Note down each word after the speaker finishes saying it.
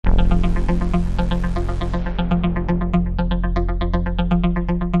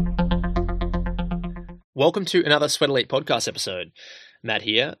Welcome to another Sweat Elite podcast episode. Matt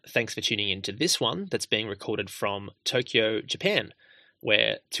here. Thanks for tuning in to this one that's being recorded from Tokyo, Japan,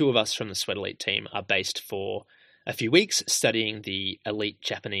 where two of us from the Sweat Elite team are based for a few weeks studying the elite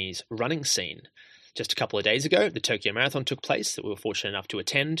Japanese running scene. Just a couple of days ago, the Tokyo Marathon took place that we were fortunate enough to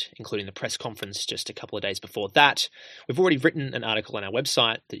attend, including the press conference just a couple of days before that. We've already written an article on our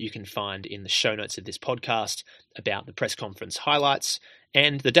website that you can find in the show notes of this podcast about the press conference highlights.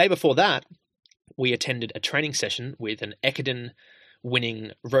 And the day before that, we attended a training session with an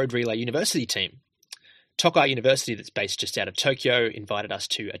Ekiden-winning Road Relay University team. Tokai University, that's based just out of Tokyo, invited us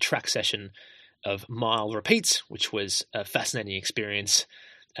to a track session of mile repeats, which was a fascinating experience.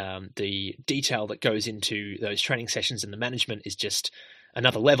 The detail that goes into those training sessions and the management is just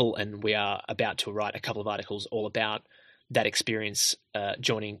another level, and we are about to write a couple of articles all about that experience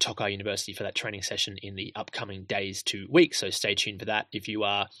joining Tokai University for that training session in the upcoming days to weeks. So stay tuned for that if you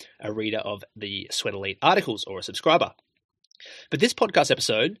are a reader of the Sweat Elite articles or a subscriber. But this podcast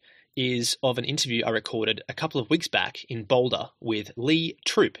episode is of an interview I recorded a couple of weeks back in Boulder with Lee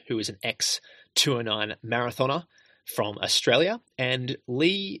Troop, who is an ex-209 marathoner from Australia. And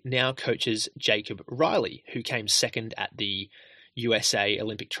Lee now coaches Jacob Riley, who came second at the USA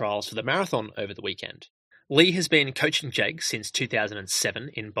Olympic trials for the marathon over the weekend. Lee has been coaching Jake since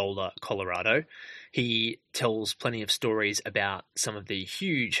 2007 in Boulder, Colorado. He tells plenty of stories about some of the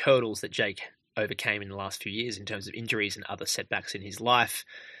huge hurdles that Jake overcame in the last few years in terms of injuries and other setbacks in his life.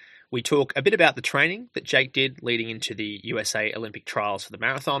 We talk a bit about the training that Jake did leading into the USA Olympic trials for the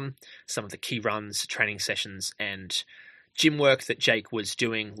marathon, some of the key runs, training sessions, and gym work that Jake was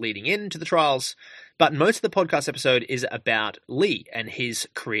doing leading into the trials. But most of the podcast episode is about Lee and his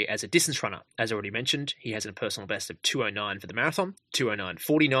career as a distance runner. As already mentioned, he has a personal best of 2:09 for the marathon,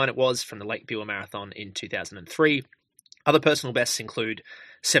 2:09:49 it was from the Lake Buell Marathon in 2003. Other personal bests include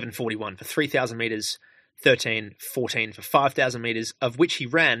 7:41 for 3,000 meters, 13:14 for 5,000 meters, of which he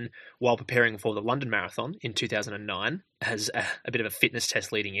ran while preparing for the London Marathon in 2009 as a bit of a fitness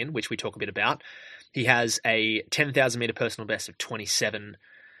test leading in, which we talk a bit about. He has a 10,000 meter personal best of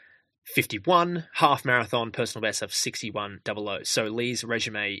 27:51, half marathon personal best of 61:00. So Lee's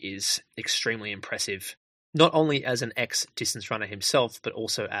resume is extremely impressive, not only as an ex-distance runner himself, but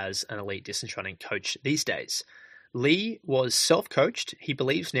also as an elite distance running coach these days. Lee was self-coached. He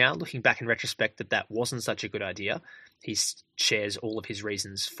believes now, looking back in retrospect, that wasn't such a good idea. He shares all of his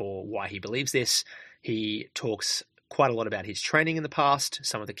reasons for why he believes this. He talks quite a lot about his training in the past,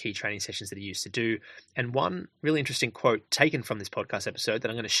 some of the key training sessions that he used to do, and one really interesting quote taken from this podcast episode that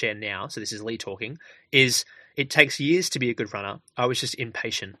I'm going to share now, so this is Lee talking, is, "It takes years to be a good runner. I was just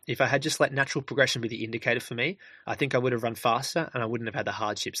impatient. If I had just let natural progression be the indicator for me, I think I would have run faster and I wouldn't have had the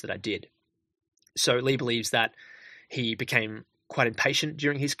hardships that I did." So Lee believes that he became quite impatient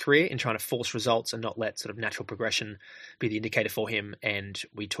during his career in trying to force results and not let sort of natural progression be the indicator for him. And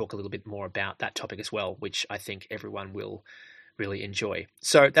we talk a little bit more about that topic as well, which I think everyone will really enjoy.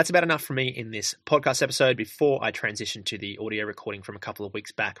 So that's about enough for me in this podcast episode. Before I transition to the audio recording from a couple of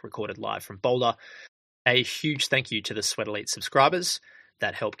weeks back, recorded live from Boulder, a huge thank you to the Sweat Elite subscribers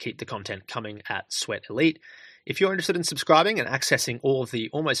that help keep the content coming at Sweat Elite. If you're interested in subscribing and accessing all of the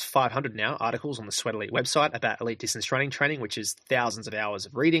almost 500 now articles on the Sweat Elite website about elite distance running training, which is thousands of hours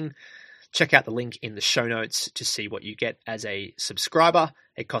of reading, check out the link in the show notes to see what you get as a subscriber.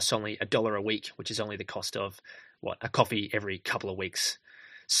 It costs only $1 a week, which is only the cost of, a coffee every couple of weeks.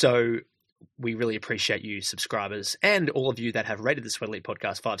 So we really appreciate you subscribers and all of you that have rated the Sweat Elite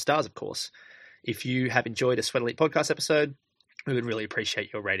podcast 5 stars, of course. If you have enjoyed a Sweat Elite podcast episode, we would really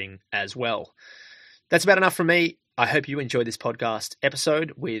appreciate your rating as well. That's about enough from me. I hope you enjoyed this podcast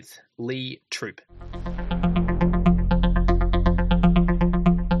episode with Lee Troop.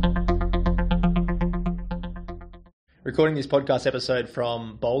 Recording this podcast episode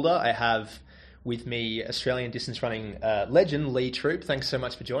from Boulder, I have with me Australian distance running legend Lee Troop. Thanks so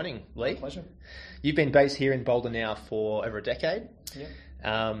much for joining, Lee. My pleasure. You've been based here in Boulder now for over a decade. Yeah.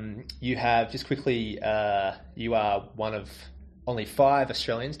 You have, just quickly, you are one of only 5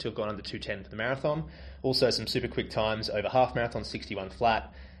 Australians to have gone under 2:10 for the marathon. Also some super quick times over half marathon, 61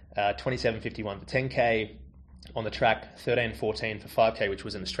 flat, 27:51 for 10K. On the track, 13:14 for 5K, which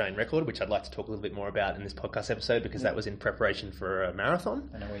was an Australian record, which I'd like to talk a little bit more about in this podcast episode because that was in preparation for a marathon.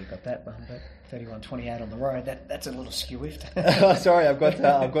 I know where you got that, but 31:28 on the road, that's a little skew-whiffed. Sorry, I've got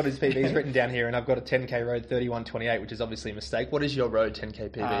his PBs written down here, and I've got a 10K road 31:28, which is obviously a mistake. What is your road 10K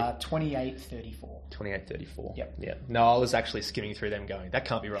PB? 28:34. 28:34. Yep. Yeah. No, I was actually skimming through them going, that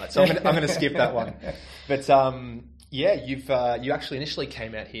can't be right. So I'm going to skip that one. But yeah, you actually initially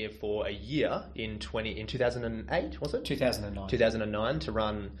came out here for a year in 2008, was it? 2009. 2009 to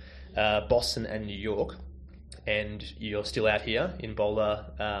run Boston and New York. and you're still out here in Boulder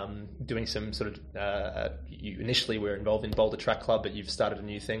doing some sort of, you initially were involved in Boulder Track Club, but you've started a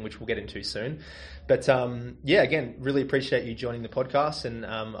new thing, which we'll get into soon. But again, really appreciate you joining the podcast, and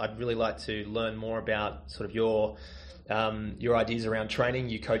I'd really like to learn more about sort of your ideas around training.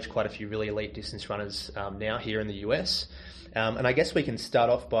 You coach quite a few really elite distance runners now here in the US. And I guess we can start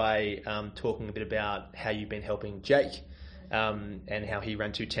off by talking a bit about how you've been helping Jake and how he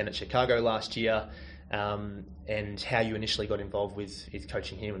ran 2:10 at Chicago last year, and how you initially got involved with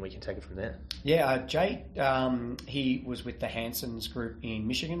coaching him, and we can take it from there. Yeah, Jake, he was with the Hansons group in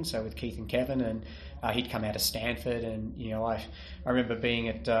Michigan, so with Keith and Kevin, and he'd come out of Stanford, and I remember being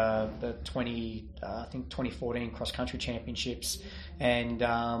at the 2014 cross country championships, and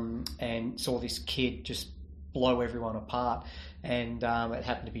saw this kid just blow everyone apart, and it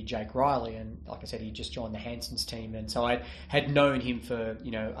happened to be Jake Riley, and like I said, he just joined the Hansons team, and so I had known him for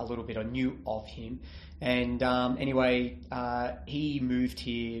a little bit. I knew of him, and anyway, he moved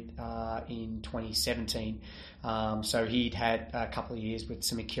here in 2017. So he'd had a couple of years with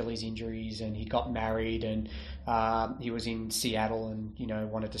some Achilles injuries, and he got married, and he was in Seattle,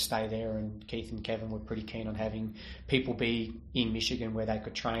 and wanted to stay there. And Keith and Kevin were pretty keen on having people be in Michigan where they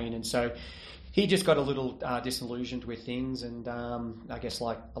could train, and so he just got a little disillusioned with things, and I guess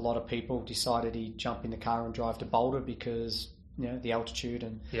like a lot of people, decided he'd jump in the car and drive to Boulder because the altitude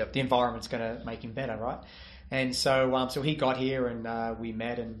and the environment's going to make him better, right? And so so he got here, and we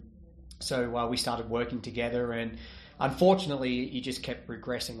met, and so we started working together, and unfortunately he just kept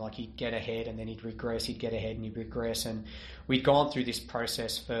regressing. Like, he'd get ahead and then he'd regress, he'd get ahead and he'd regress, and we'd gone through this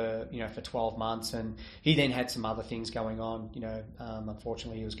process for 12 months, and he then had some other things going on.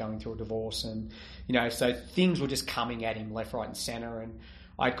 Unfortunately he was going through a divorce, and so things were just coming at him left, right and center, and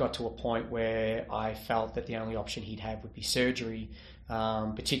I got to a point where I felt that the only option he'd have would be surgery,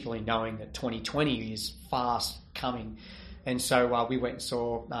 particularly knowing that 2020 is fast coming. And so we went and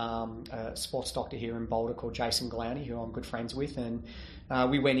saw a sports doctor here in Boulder called Jason Galani, who I'm good friends with. And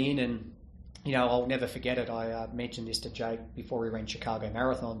we went in, and, I'll never forget it. I mentioned this to Jake before we ran Chicago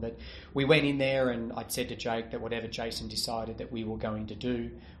Marathon, but we went in there, and I'd said to Jake that whatever Jason decided that we were going to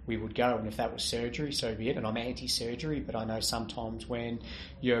do, we would go. And if that was surgery, so be it. And I'm anti-surgery, but I know sometimes when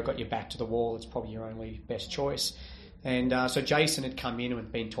you've got your back to the wall, it's probably your only best choice. And so Jason had come in and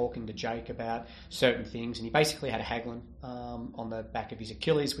had been talking to Jake about certain things, and he basically had a haglin on the back of his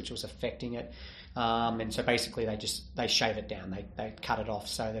Achilles, which was affecting it. And so basically they shave it down, they cut it off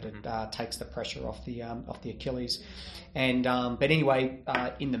so that it takes the pressure off the Achilles. And but anyway,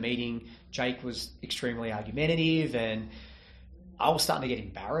 in the meeting, Jake was extremely argumentative, and I was starting to get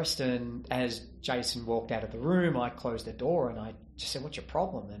embarrassed. And as Jason walked out of the room, I closed the door and I just said, "What's your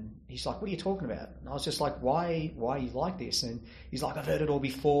problem?" And he's like, "What are you talking about?" And I was just like, why are you like this? And he's like, "I've heard it all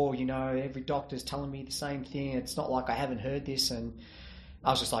before, every doctor's telling me the same thing. It's not like I haven't heard this." And I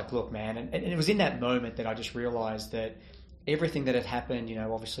was just like, "Look, man," and it was in that moment that I just realized that everything that had happened,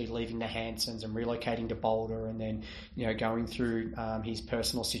 obviously leaving the Hansons and relocating to Boulder, and then, going through his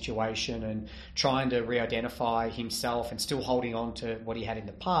personal situation and trying to re-identify himself and still holding on to what he had in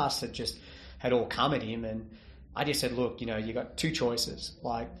the past, that just had all come at him. And I just said, "Look, you got two choices.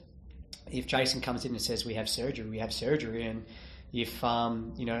 Like, if Jason comes in and says we have surgery, we have surgery. And if,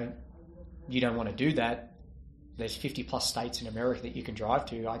 you don't want to do that, there's 50 plus states in America that you can drive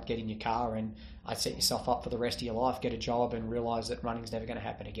to. I'd get in your car and I'd set yourself up for the rest of your life, get a job, and realize that running's never going to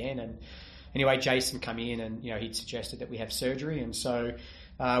happen again." And anyway, Jason come in, and, he'd suggested that we have surgery. And so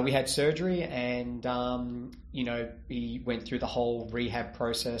we had surgery, and, he went through the whole rehab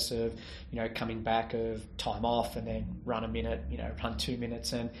process of, coming back, of time off, and then run a minute, run 2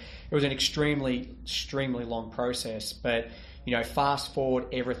 minutes. And it was an extremely, extremely long process. But, fast forward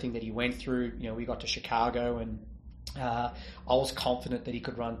everything that he went through, we got to Chicago, and I was confident that he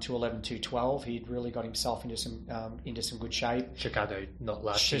could run 2:11, 2:12. He'd really got himself into some good shape. Chicago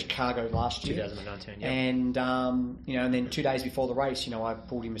last year. 2019, yeah. And and then 2 days before the race, I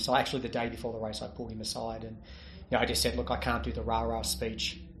pulled him aside. Actually, the day before the race, I pulled him aside, and I just said, "Look, I can't do the rah-rah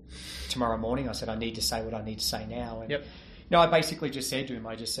speech tomorrow morning." I said, "I need to say what I need to say now." And I basically just said to him,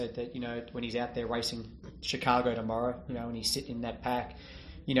 I just said that when he's out there racing Chicago tomorrow, and he's sitting in that pack,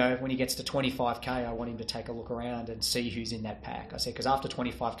 when he gets to 25k, I want him to take a look around and see who's in that pack. I said, because after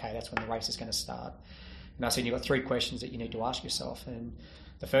 25k, that's when the race is going to start. And I said, you've got three questions that you need to ask yourself. And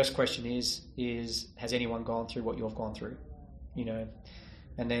the first question is has anyone gone through what you've gone through?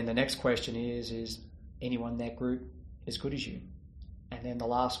 And then the next question is anyone in that group as good as you? And then the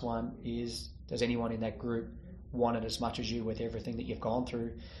last one is, does anyone in that group want it as much as you with everything that you've gone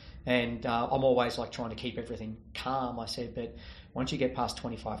through? And I'm always like trying to keep everything calm. I said, but once you get past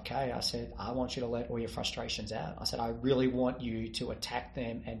 25K, I said, I want you to let all your frustrations out. I said, I really want you to attack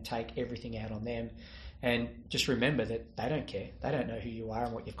them and take everything out on them. And just remember that they don't care. They don't know who you are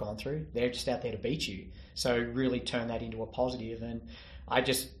and what you've gone through. They're just out there to beat you. So really turn that into a positive. And I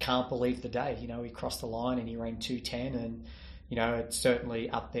just can't believe the day. You know, he crossed the line and he ran 2:10, and you know, it's certainly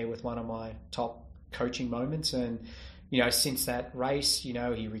up there with one of my top coaching moments. And you know, since that race, you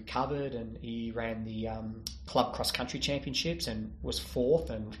know, he recovered and he ran the club cross country championships and was fourth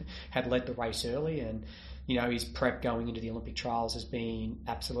and had led the race early. And you know, his prep going into the Olympic trials has been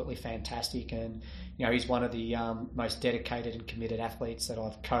absolutely fantastic. And you know, he's one of the most dedicated and committed athletes that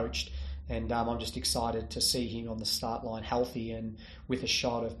I've coached. And I'm just excited to see him on the start line healthy and with a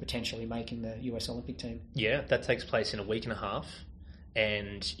shot of potentially making the US Olympic team. Yeah, that takes place in a week and a half.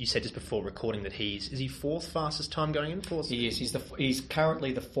 And you said just before recording that is he fourth fastest time going in? Fourth? He is. He's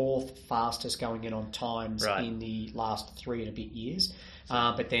currently the fourth fastest going in on times in the last 3 and a bit years.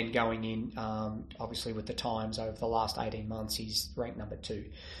 But then going in, obviously with the times over the last 18 months, he's ranked number 2.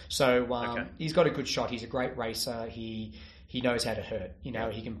 So he's got a good shot. He's a great racer. He knows how to hurt. You know,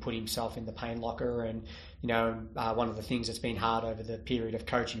 he can put himself in the pain locker. And, you know, one of the things that's been hard over the period of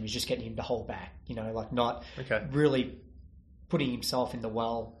coaching was just getting him to hold back, you know, like not really putting himself in the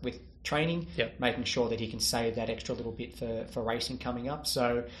well with training, making sure that he can save that extra little bit for racing coming up.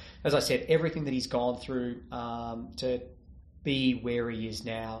 So, as I said, everything that he's gone through to be where he is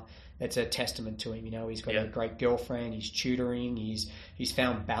now, it's a testament to him. You know, he's got a great girlfriend, he's tutoring, he's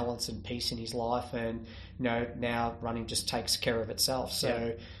found balance and peace in his life, and you know, now running just takes care of itself.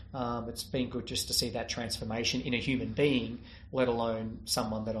 So it's been good just to see that transformation in a human being, let alone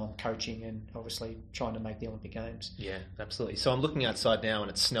someone that I'm coaching and obviously trying to make the Olympic Games. Yeah, absolutely. So I'm looking outside now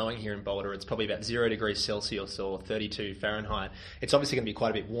and it's snowing here in Boulder. It's probably about 0 degrees Celsius or 32 Fahrenheit. It's obviously going to be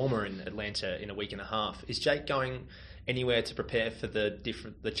quite a bit warmer in Atlanta in a week and a half. Is Jake going anywhere to prepare for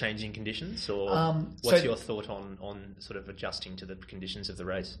the changing conditions, or what's your thought on sort of adjusting to the conditions of the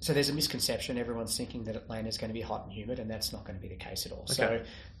race? So there's a misconception. Everyone's thinking that Atlanta is going to be hot and humid, and that's not going to be the case at all. Okay. So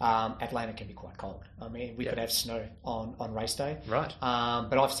Atlanta can be quite cold. I mean, we could have snow on race day. Right.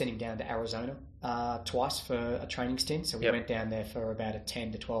 But I've sent him down to Arizona twice for a training stint. So we went down there for about a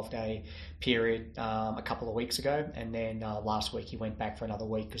 10 to 12 day period a couple of weeks ago, and then last week he went back for another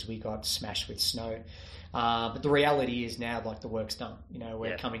week because we got smashed with snow. But the reality is now, like, the work's done. You know,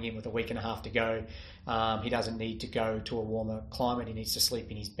 we're coming in with a week and a half to go. He doesn't need to go to a warmer climate. He needs to sleep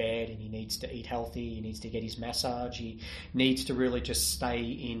in his bed, and he needs to eat healthy. He needs to get his massage. He needs to really just stay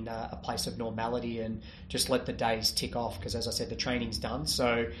in a place of normality and just let the days tick off. Because, as I said, the training's done.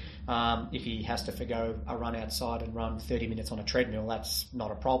 So if he has to forgo a run outside and run 30 minutes on a treadmill, that's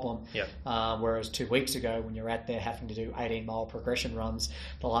not a problem. Whereas 2 weeks ago, when you're out there having to do 18-mile progression runs,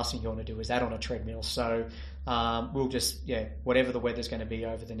 the last thing you want to do is that on a treadmill. So we'll just, whatever the weather's going to be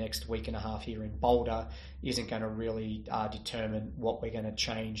over the next week and a half here in Boulder isn't going to really determine what we're going to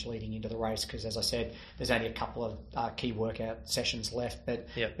change leading into the race, because, as I said, there's only a couple of key workout sessions left, but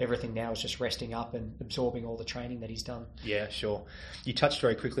everything now is just resting up and absorbing all the training that he's done. Yeah, sure. You touched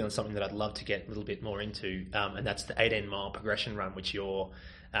very quickly on something that I'd love to get a little bit more into, and that's the 18-mile progression run, which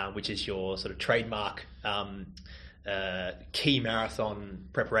is your sort of trademark key marathon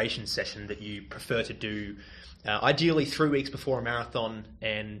preparation session that you prefer to do ideally 3 weeks before a marathon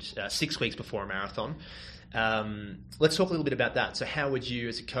and 6 weeks before a marathon. Let's talk a little bit about that. So how would you,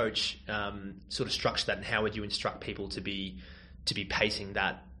 as a coach, sort of structure that, and how would you instruct people to be pacing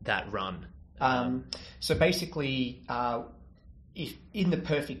that run? So basically, if in the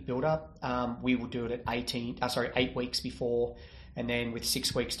perfect build-up, we will do it at 8 weeks before. And then with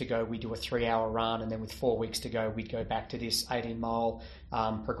 6 weeks to go, we do a 3-hour run. And then with 4 weeks to go, we'd go back to this 18-mile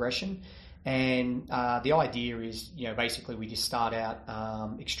progression. And the idea is, basically we just start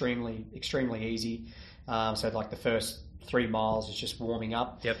out extremely, extremely easy. So like the first 3 miles is just warming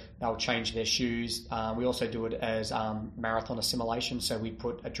up. They'll change their shoes. We also do it as marathon assimilation. So we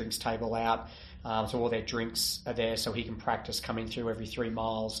put a drinks table out. So all their drinks are there, so he can practice coming through every 3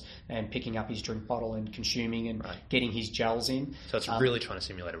 miles and picking up his drink bottle and consuming and getting his gels in. So it's really trying to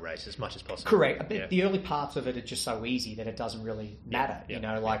simulate a race as much as possible. Correct. The early parts of it are just so easy that it doesn't really matter.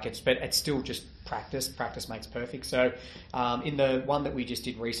 But it's still just practice. Practice makes perfect. So in the one that we just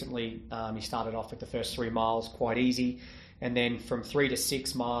did recently, he started off with the first 3 miles quite easy. And then from 3 to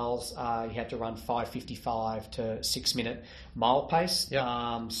 6 miles, he had to run 5:55 to 6-minute mile pace.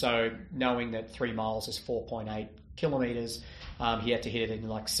 So knowing that 3 miles is 4.8 kilometres, he had to hit it in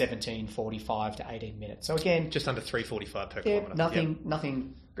like 17:45 to 18 minutes. So again, just under 3:45 per kilometre.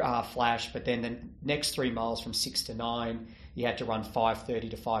 Nothing flash. But then the next 3 miles from 6 to 9, he had to run 5:30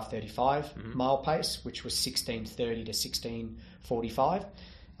 to 5:35 mile pace, which was 16:30 to 16:45.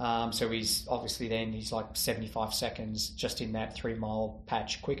 So he's obviously he's like 75 seconds just in that 3 mile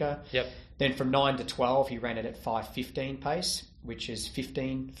patch quicker. Yep. Then from 9 to 12, he ran it at 5:15 pace, which is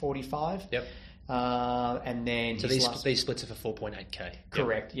 15:45. Yep. And then so these splits are for 4.8k.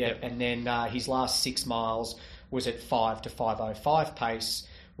 Correct. Yeah. Yep. And then his last 6 miles was at 5 to 5:05 pace,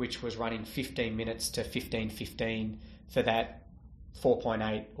 which was running 15 minutes to 15:15 for that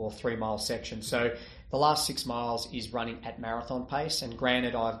 4.8 or 3 mile section. So the last 6 miles is running at marathon pace, and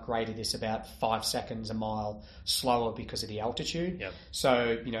granted, I've graded this about 5 seconds a mile slower because of the altitude. Yep.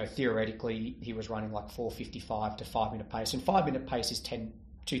 So, theoretically, he was running like 4:55 to 5 minute pace, and 5 minute pace is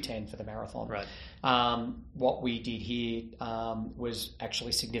 2:10 for the marathon. Right. What we did here was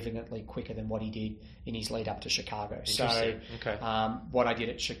actually significantly quicker than what he did in his lead up to Chicago. So okay. What I did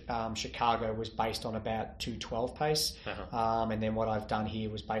at Chicago was based on about 2:12 pace, and then what I've done here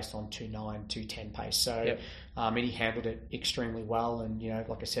was based on 2:09, 2:10 pace. So yep. And he handled it extremely well, and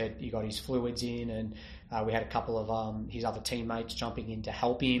like I said, he got his fluids in, and we had a couple of his other teammates jumping in to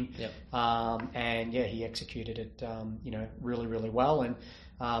help him. Yep. And yeah, he executed it really, really well. And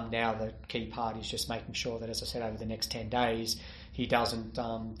now the key part is just making sure that, as I said, over the next 10 days, he doesn't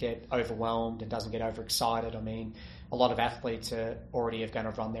get overwhelmed and doesn't get overexcited. I mean, a lot of athletes are already going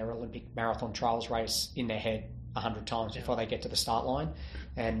to run their Olympic marathon trials race in their head 100 times before they get to the start line,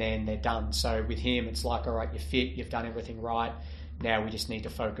 and then they're done. So with him, it's like, all right, you're fit, you've done everything right. Now we just need to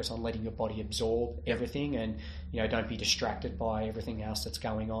focus on letting your body absorb everything, and don't be distracted by everything else that's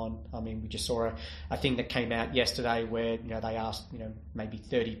going on. I mean, we just saw a thing that came out yesterday where they asked maybe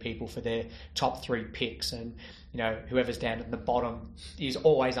 30 people for their top 3 picks, and whoever's down at the bottom is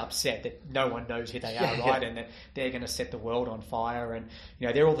always upset that no one knows who they are, right? And that they're going to set the world on fire, and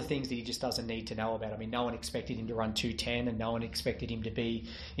they're all the things that he just doesn't need to know about. I mean, no one expected him to run 2:10, and no one expected him to be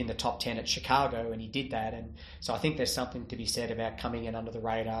in the top 10 at Chicago, and he did that. And so I think there's something to be said about coming in under the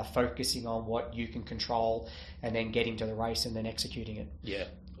radar, focusing on what you can control, and then getting to the race and then executing it. Yeah,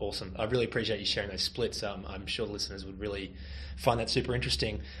 awesome. I really appreciate you sharing those splits. I'm sure the listeners would really find that super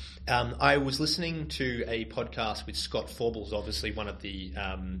interesting. I was listening to a podcast with Scott Forbles, obviously one of the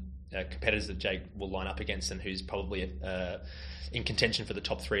competitors that Jake will line up against, and who's probably in contention for the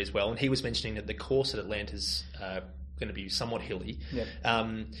top 3 as well. And he was mentioning that the course at Atlanta's going to be somewhat hilly. Yep.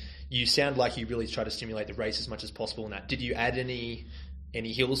 You sound like you really try to stimulate the race as much as possible in that. Did you add any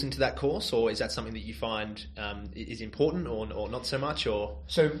hills into that course, or is that something that you find is important, or not so much? Or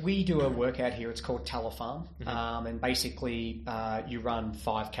so we do a workout here. It's called Telefarm, and basically you run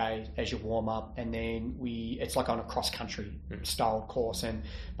 5K as your warm up, and then it's like on a cross country style course, and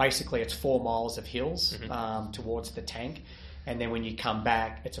basically it's 4 miles of hills towards the tank. And then when you come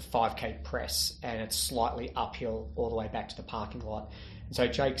back, it's a 5K press, and it's slightly uphill all the way back to the parking lot. And so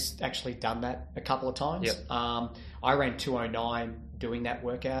Jake's actually done that a couple of times. Yep. I ran 2:09 doing that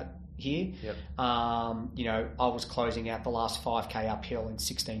workout here. Yep. I was closing out the last 5K uphill in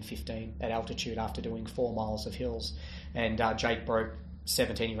 16:15 at altitude after doing 4 miles of hills. And Jake broke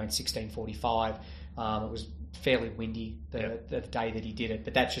 17, he ran 16:45. It was fairly windy the day that he did it,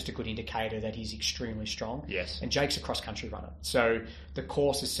 but that's just a good indicator that he's extremely strong. Yes. And Jake's a cross-country runner, so the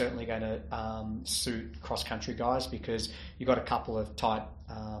course is certainly going to suit cross-country guys, because you've got a couple of tight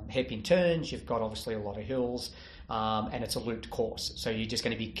hairpin turns, you've got obviously a lot of hills, and it's a looped course, so you're just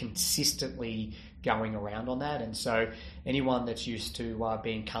going to be consistently going around on that. And so anyone that's used to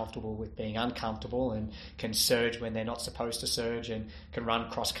being comfortable with being uncomfortable, and can surge when they're not supposed to surge, and can run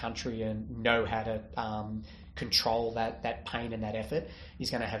cross country and know how to control that pain and that effort,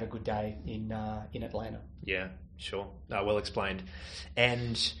 is going to have a good day in Atlanta. Yeah, sure. Well explained.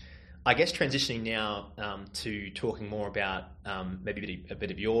 And I guess transitioning now to talking more about maybe a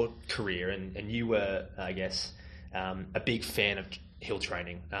bit of your career, and you were, I guess, a big fan of hill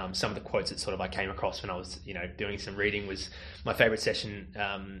training. Some of the quotes that sort of I came across when I was doing some reading was, my favourite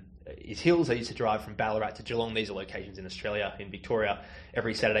session is hills. I used to drive from Ballarat to Geelong. These are locations in Australia, in Victoria,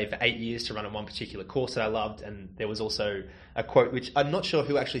 every Saturday for 8 years to run on one particular course that I loved. And there was also a quote, which I'm not sure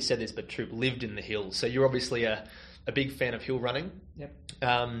who actually said this, but Troop lived in the hills. So you're obviously a big fan of hill running. Yep.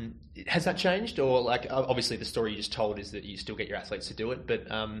 Has that changed? Or obviously the story you just told is that you still get your athletes to do it, but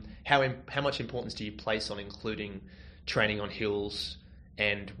how much importance do you place on including training on hills,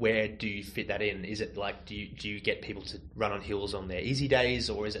 and where do you fit that in? Is it like, do you get people to run on hills on their easy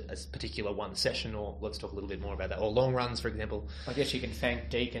days, or is it a particular one session? Or let's talk a little bit more about that. Or long runs, for example. I guess you can thank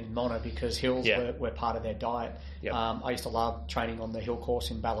Deke and Mona, because hills were part of their diet. Yep. I used to love training on the hill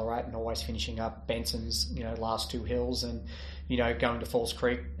course in Ballarat, and always finishing up Benson's last 2 hills. And going to Falls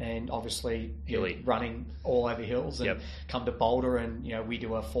Creek and obviously running all over hills, and come to Boulder, and we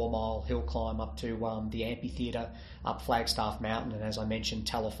do a 4-mile hill climb up to the amphitheatre up Flagstaff Mountain, and as I mentioned,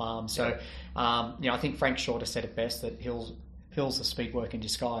 Teller Farm. So I think Frank Shorter said it best, that hills are speed work in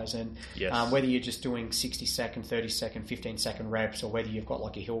disguise, and whether you're just doing 60-second, 30-second, 15-second reps, or whether you've got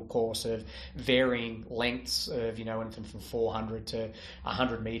like a hill course of varying lengths of anything from 400 to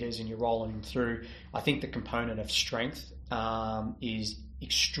 100 meters, and you're rolling them through, I think the component of strength is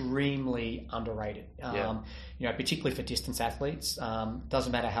extremely underrated. Particularly for distance athletes.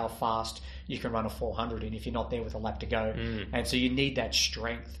 Doesn't matter how fast you can run a 400 in if you're not there with a lap to go. And so you need that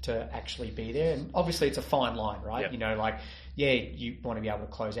strength to actually be there. And obviously it's a fine line, right? You want to be able to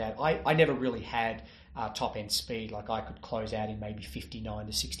close out. I never really had top end speed. Like, I could close out in maybe 59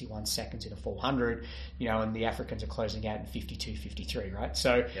 to 61 seconds in a 400, and the Africans are closing out in 52, 53, right?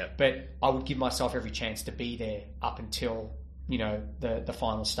 So, but I would give myself every chance to be there up until, the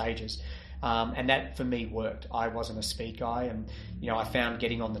final stages. And that for me worked. I wasn't a speed guy, and, I found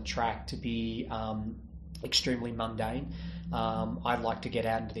getting on the track to be extremely mundane. I'd like to get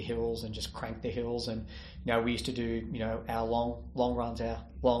out into the hills and just crank the hills, and we used to do our long runs, our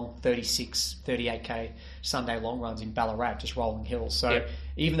long 36, 38k Sunday long runs in Ballarat, just rolling hills. So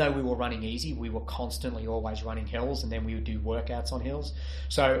even though we were running easy, we were constantly always running hills, and then we would do workouts on hills.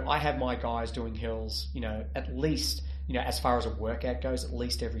 So I had my guys doing hills, at least, as far as a workout goes, at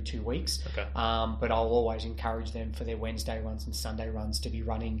least every 2 weeks. Okay. But I'll always encourage them for their Wednesday runs and Sunday runs to be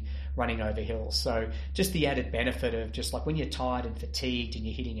running over hills. So just the added benefit of just like when you're tired and fatigued and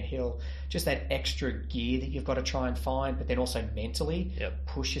you're hitting a hill, just that extra gear that you've got to try and find, but then also mentally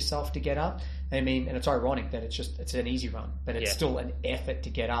push yourself to get up. And it's ironic that it's an easy run, but it's still an effort to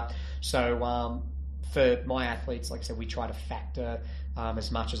get up. So for my athletes, like I said, we try to factor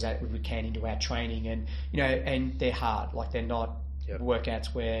as much as that we can into our training, and and they're hard. Like, they're not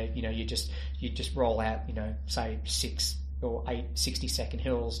workouts where you just roll out say 6 or 8 60-second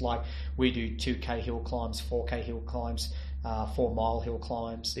hills. Like, we do 2k hill climbs, 4k hill climbs, 4-mile hill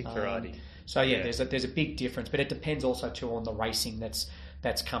climbs. Big variety. So there's a big difference, but it depends also too on the racing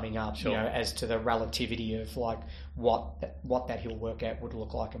that's coming up, as to the relativity of like what that hill workout would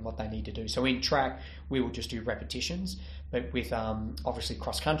look like and what they need to do. So in track, we will just do repetitions, but with obviously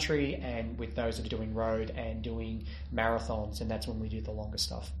cross country and with those that are doing road and doing marathons, and that's when we do the longer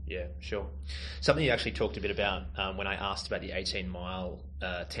stuff. Yeah, sure. Something you actually talked a bit about when I asked about the 18-mile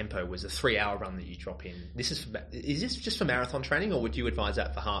tempo was a 3-hour run that you drop in. Is this just for marathon training, or would you advise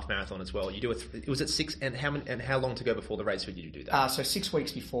that for half marathon as well? You do was it 6, and how long to go before the race would you do that? So 6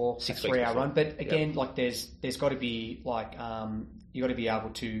 weeks before a 3-hour run. But again, like there's got to be like you got to be able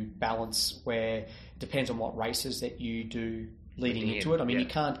to balance where it depends on what races that you do leading into it. You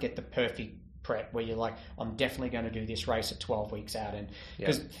can't get the perfect prep where you're like, I'm definitely going to do this race at 12 weeks out, and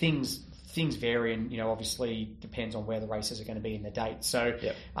because things vary, and obviously depends on where the races are going to be in the date. So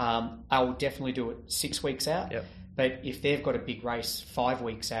I will definitely do it 6 weeks out. But if they've got a big race 5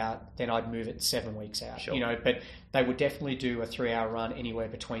 weeks out, then I'd move it 7 weeks out. Sure. But they would definitely do a 3-hour run anywhere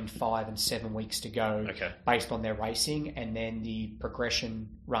between 5 and 7 weeks to go, based on their racing. And then the progression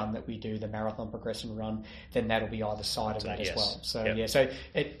run that we do, the marathon progression run, then that'll be either side of that as well. So so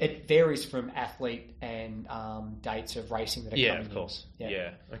it varies from athlete and dates of racing that are coming in. Of course.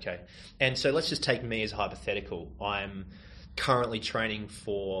 Okay. And so let's just take me as a hypothetical. I'm currently training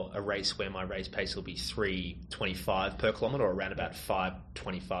for a race where my race pace will be 3:25 per kilometre, or around about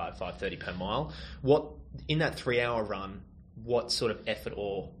 5:25, 5:30 per mile. What, in that 3-hour run, what sort of effort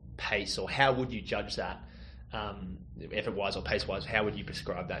or pace, or how would you judge that, effort-wise or pace-wise? How would you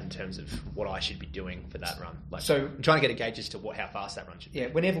prescribe that in terms of what I should be doing for that run? Like, so I'm trying to get a gauge as to how fast that run should be. Yeah,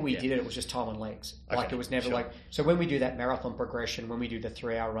 whenever we did it, it was just time on legs. Like, it was never so when we do that marathon progression, when we do the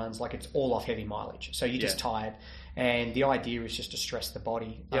 3-hour runs, like, it's all off heavy mileage. So you're just tired. And the idea is just to stress the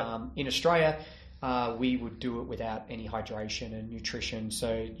body. In Australia, we would do it without any hydration and nutrition.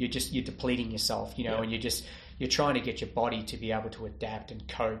 So you're depleting yourself, and you're trying to get your body to be able to adapt and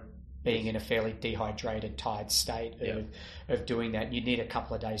cope being in a fairly dehydrated, tired state of doing that. You need a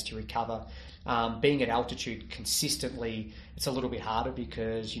couple of days to recover. Being at altitude consistently, it's a little bit harder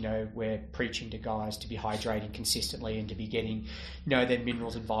because, we're preaching to guys to be hydrating consistently and to be getting, their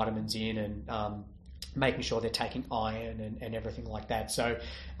minerals and vitamins in, and making sure they're taking iron and everything like that. So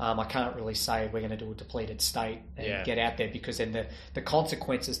I can't really say we're going to do a depleted state and get out there, because then the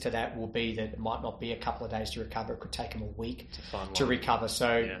consequences to that will be that it might not be a couple of days to recover. It could take them a week to recover. So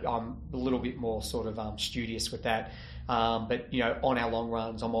I'm a little bit more sort of studious with that. But, on our long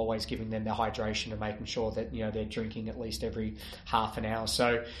runs, I'm always giving them the hydration and making sure that, they're drinking at least every half an hour.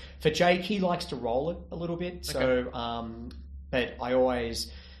 So for Jake, he likes to roll it a little bit. So but I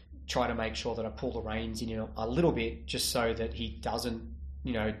always try to make sure that I pull the reins in a little bit, just so that he doesn't,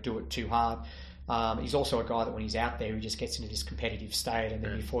 do it too hard. He's also a guy that when he's out there, he just gets into this competitive state, and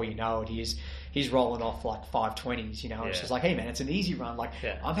then before you know it, he's rolling off like 520s, It's just like, hey man, it's an easy run. Like,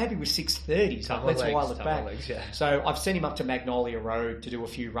 I'm happy with 630s. Like, let's wild it back. So I've sent him up to Magnolia Road to do a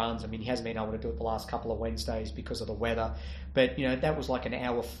few runs. I mean, he hasn't been able to do it the last couple of Wednesdays because of the weather. But, that was like an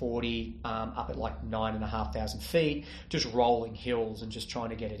hour 40 up at like 9,500 feet, just rolling hills and just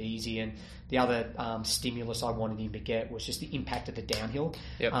trying to get it easy. And the other stimulus I wanted him to get was just the impact of the downhill.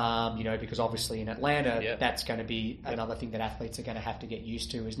 Because obviously in Atlanta, that's going to be another thing that athletes are going to have to get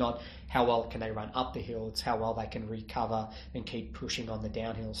used to, is not how well can they run up the hill, it's how well they can recover and keep pushing on the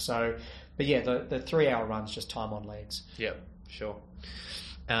downhill. So, but yeah, the 3 hour run's just time on legs. Yeah, sure.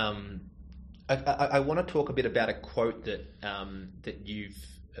 I want to talk a bit about a quote that you've,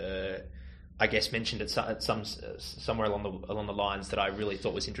 I guess, mentioned at somewhere along the lines that I really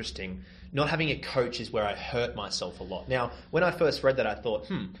thought was interesting. Not having a coach is where I hurt myself a lot. Now, when I first read that, I thought,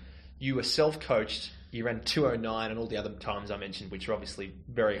 you were self-coached, you ran 209 and all the other times I mentioned, which are obviously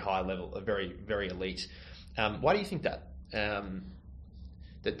very high level, very, very elite. Why do you think that?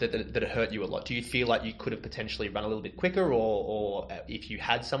 That it hurt you a lot? Do you feel like you could have potentially run a little bit quicker, or if you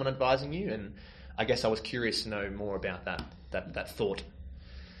had someone advising you? And I guess I was curious to know more about that thought.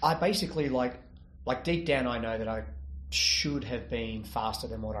 I basically like deep down, I know that I should have been faster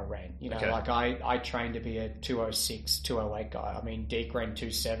than what I ran. Like I trained to be a 206, 208 guy. I mean, Deke ran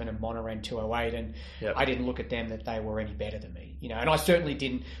 207 and Mona ran 208, and I didn't look at them that they were any better than me. And I certainly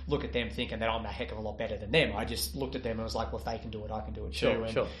didn't look at them thinking that I'm a heck of a lot better than them. I just looked at them and was like, well, if they can do it, I can do it too.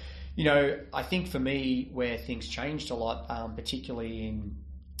 And, I think for me, where things changed a lot, particularly in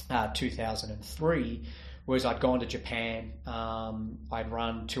 2003, was I'd gone to Japan. I'd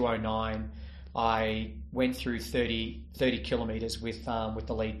run 209. I went through 30 kilometers with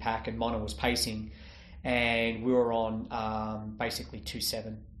the lead pack, and Mona was pacing, and we were on basically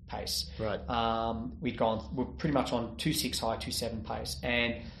 2.7 pace. Right. We're pretty much on 2.6 high, 2.7 pace,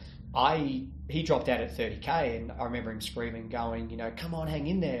 and he dropped out at 30k, and I remember him screaming, going, come on, hang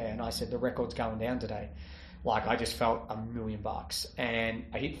in there. And I said, the record's going down today. Like, I just felt $1 million, and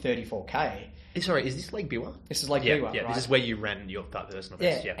I hit 34k. Sorry, is this Lake Biwa? This is Lake Biwa, right? This is where you ran your personal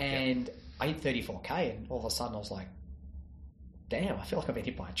best. And I hit 34k, and all of a sudden I was like, damn, I feel like I've been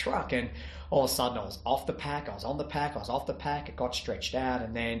hit by a truck. And all of a sudden I was off the pack, I was on the pack, I was off the pack, it got stretched out,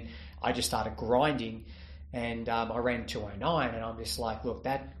 and then I just started grinding, and I ran 209, and I'm just like, look,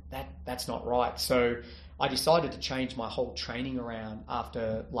 that's not right. So I decided to change my whole training around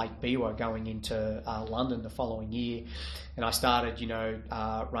after Lake Biwa, going into London the following year, and I started,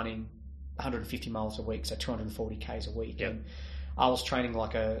 running 150 miles a week, so 240 k's a week. And I was training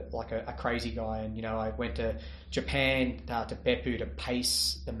like a crazy guy, and I went to Japan to Beppu to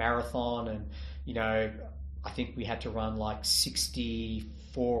pace the marathon, and I think we had to run like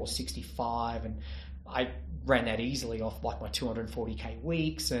 64 or 65, and I ran that easily off like my 240k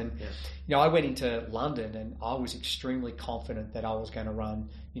weeks. And I went into London, and I was extremely confident that I was going to run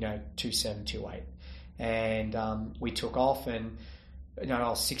 2.7, 2.8, and we took off, and I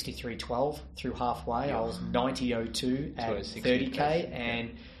was 63.12 through halfway. I was 90.02 at 30k,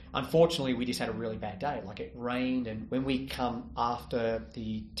 and unfortunately we just had a really bad day. Like, it rained, and when we come after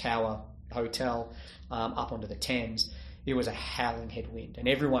the Tower Hotel up onto the Thames, it was a howling headwind, and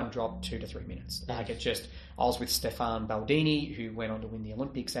everyone dropped 2 to 3 minutes. Like, I was with Stefan Baldini, who went on to win the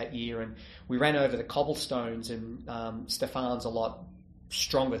Olympics that year, and we ran over the cobblestones, and Stefan's a lot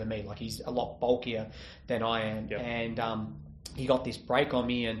stronger than me. Like, he's a lot bulkier than I am, and he got this break on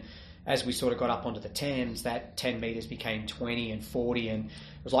me, and as we sort of got up onto the Thames, that 10 metres became 20 and 40, and it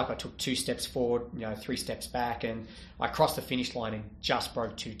was like I took 2 steps forward, 3 steps back, and I crossed the finish line and just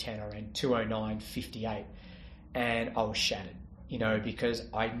broke 2:10. I ran 2:09.58, and I was shattered, because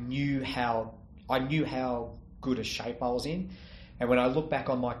I knew how good a shape I was in. And when I look back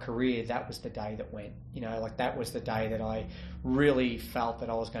on my career, that was the day that went. That was the day that I really felt that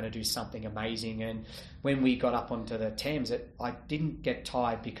I was going to do something amazing. And when we got up onto the Thames, I didn't get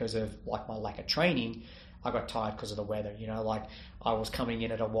tired because of like my lack of training. I got tired because of the weather. I was coming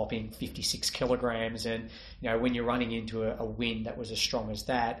in at a whopping 56 kilograms, and when you're running into a wind that was as strong as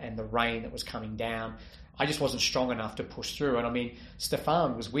that, and the rain that was coming down, I just wasn't strong enough to push through. And I mean,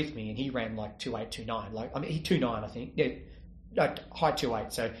 Stefan was with me, and he ran like 2.8, 2.9. He 2.9, I think. Yeah. No, high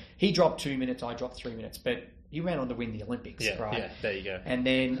 2.8. So he dropped 2 minutes, I dropped 3 minutes, but he ran on to win the Olympics, right? Yeah, there you go. And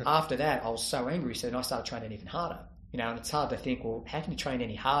then after that, I was so angry, so then I started training even harder. And it's hard to think, well, how can you train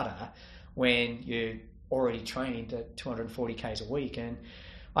any harder when you're already training to 240 k's a week? And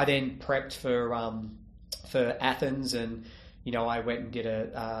I then prepped for Athens, and I went and did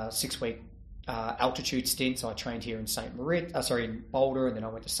a 6-week altitude stint. So I trained here in in Boulder, and then I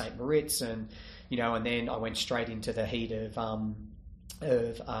went to St. Moritz, and and then I went straight into the heat of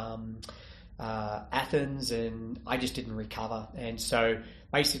Athens, and I just didn't recover. And so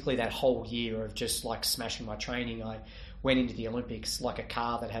basically that whole year of just like smashing my training, I went into the Olympics like a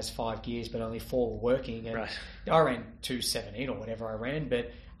car that has 5 gears but only 4 were working, and I ran 2:17 or whatever I ran,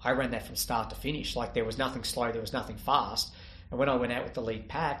 but I ran that from start to finish. Like there was nothing slow, there was nothing fast. And when I went out with the lead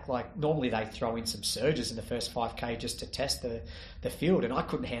pack, like normally they throw in some surges in the first 5K just to test the field, and I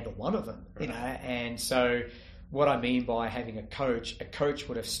couldn't handle one of them, and so what I mean by having a coach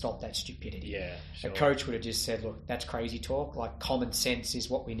would have stopped that stupidity. Yeah, sure. A coach would have just said, look, that's crazy talk. Like common sense is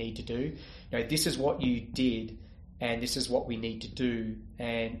what we need to do. This is what you did, and this is what we need to do.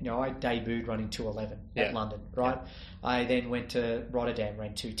 And, I debuted running 2:11 at London, right? Yeah. I then went to Rotterdam,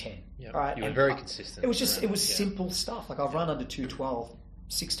 ran 2:10. Yep. Right? You were very consistent. It was simple stuff. Like I've run under 2:12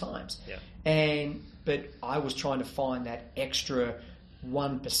 6 times. Yeah. But I was trying to find that extra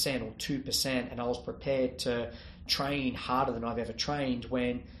 1% or 2%, and I was prepared to train harder than I've ever trained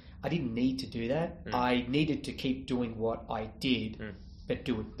when I didn't need to do that. I needed to keep doing what I did, but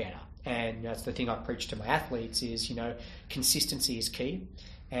do it better. And that's the thing I preach to my athletes is, consistency is key.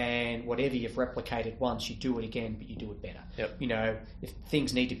 And whatever you've replicated once, you do it again, but you do it better. Yep. If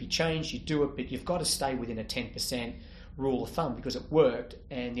things need to be changed, you do it, but you've got to stay within a 10% rule of thumb because it worked,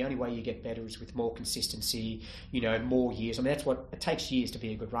 and the only way you get better is with more consistency, more years. I mean, that's what it takes, years to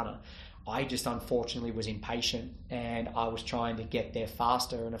be a good runner. I just unfortunately was impatient, and I was trying to get there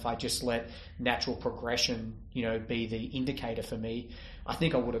faster, and if I just let natural progression, be the indicator for me, I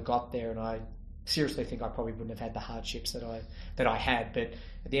think I would have got there, and I seriously think I probably wouldn't have had the hardships that I had. But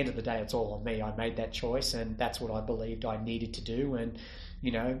at the end of the day, it's all on me. I made that choice, and that's what I believed I needed to do, and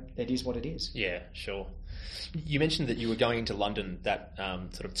it is what it is. Yeah, sure. You mentioned that you were going into London that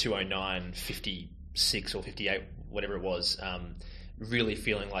sort of 2:09, 56 or 58, whatever it was, really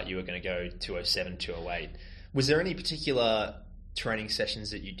feeling like you were going to go 2:07, 2:08. Was there any particular training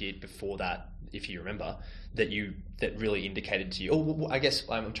sessions that you did before that, if you remember, that really indicated to you? Or I guess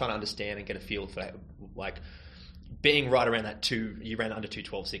I'm trying to understand and get a feel for like being right around that you ran under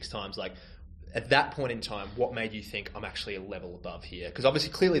 2:12 6 times. Like at that point in time, what made you think I'm actually a level above here? Because obviously,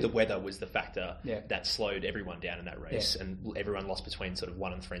 clearly the weather was the factor that slowed everyone down in that race, and everyone lost between sort of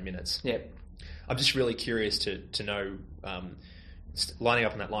 1 and 3 minutes. Yeah. I'm just really curious to know, lining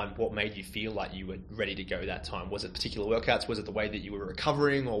up on that line, what made you feel like you were ready to go that time? Was it particular workouts? Was it the way that you were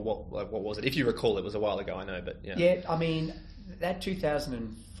recovering, or what was it? If you recall, it was a while ago, I know, but yeah. Yeah, I mean, that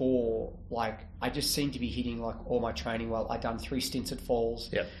 2004, like I just seemed to be hitting like all my training well. I'd done 3 stints at Falls.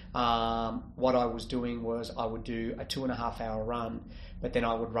 Yep. What I was doing was I would do a 2.5 hour run, but then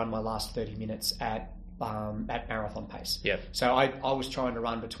I would run my last 30 minutes at marathon pace. Yep. So I was trying to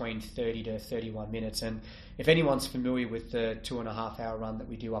run between 30 to 31 minutes. And if anyone's familiar with the 2.5 hour run that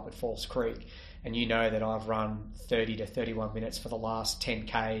we do up at Falls Creek, and you know that I've run 30 to 31 minutes for the last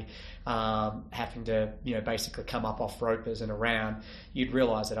 10K, having to, basically come up off ropers and around, you'd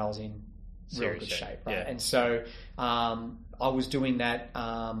realise that I was in real good shape. Right? Yeah. And so I was doing that.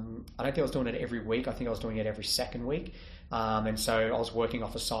 I don't think I was doing it every week. I think I was doing it every second week. And so I was working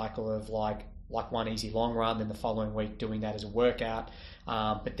off a cycle of like one easy long run, then the following week doing that as a workout,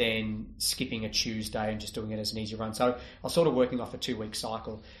 but then skipping a Tuesday and just doing it as an easy run. So I was sort of working off a 2-week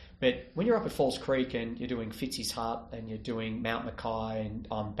cycle. But when you're up at Falls Creek and you're doing Fitzy's Hut and you're doing Mount Mackay and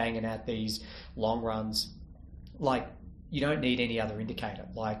I'm banging out these long runs, like you don't need any other indicator.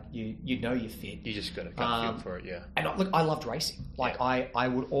 Like you know you're fit. You just got to feel for it, yeah. And look, I loved racing. Like I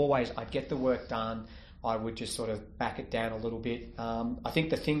would always, I'd get the work done. I would just sort of back it down a little bit. I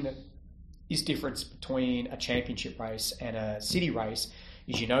think the thing that is difference between a championship race and a city race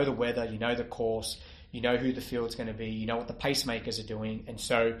is the weather, the course, who the field's going to be, what the pacemakers are doing, and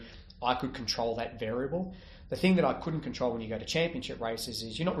so I could control that variable. The thing that I couldn't control when you go to championship races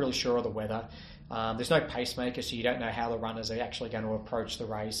is you're not really sure of the weather. There's no pacemaker, so you don't know how the runners are actually going to approach the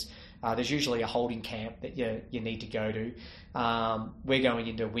race. There's usually a holding camp that you need to go to. We're going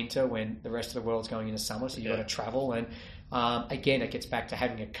into winter when the rest of the world's going into summer, so you've got to travel. And again, it gets back to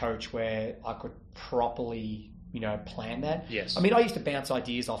having a coach where I could properly plan that. Yes. I mean, I used to bounce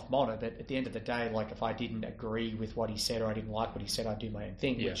ideas off Mona, but at the end of the day, like if I didn't agree with what he said or I didn't like what he said, I'd do my own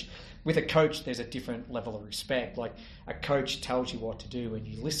thing, which with a coach, there's a different level of respect. Like a coach tells you what to do and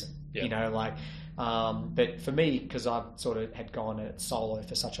you listen, but for me, because I've sort of had gone at solo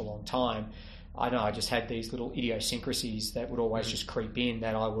for such a long time, I know I just had these little idiosyncrasies that would always just creep in,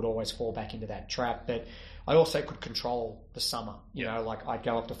 that I would always fall back into that trap. But I also could control the summer. You know, like I'd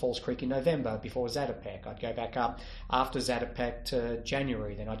go up to Falls Creek in November before Zatopek. I'd go back up after Zatopek to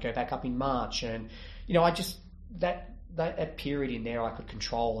January. Then I'd go back up in March. And, you know, I just, that period in there I could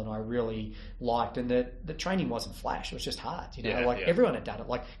control, and I really liked. And the training wasn't flash. It was just hard. You know, everyone had done it.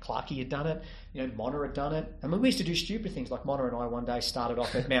 Like Clarkey had done it. You know, Mona had done it. I mean, we used to do stupid things. Like Mona and I one day started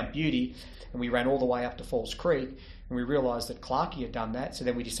off at Mount Beauty, and we ran all the way up to Falls Creek. And we realised that Clarkey had done that, so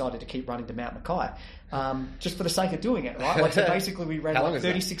then we decided to keep running to Mount Mackay, just for the sake of doing it, right? Like, so basically we ran like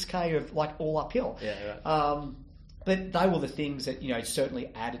 36k of like all uphill. Yeah, right. But they were the things that, you know,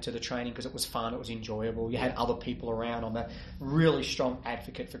 certainly added to the training because it was fun, it was enjoyable. You had other people around. I'm a really strong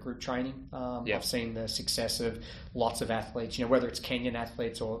advocate for group training. I've seen the success of lots of athletes, you know, whether it's Kenyan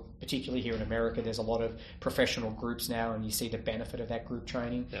athletes or particularly here in America, there's a lot of professional groups now, and you see the benefit of that group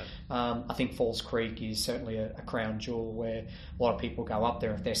training. Yeah. I think Falls Creek is certainly a crown jewel where a lot of people go up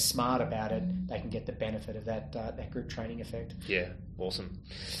there. If they're smart about it, they can get the benefit of that group training effect. Yeah, awesome.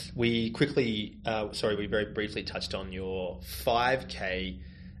 We very briefly touched on your 5K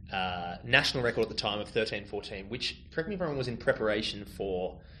national record at the time of 13:14, which, correct me if I'm wrong, was in preparation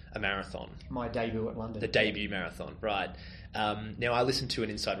for a marathon. My debut at London. The debut marathon, right. Now, I listened to an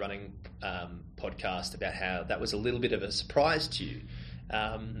Inside Running podcast about how that was a little bit of a surprise to you.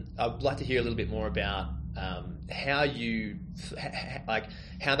 I'd like to hear a little bit more about how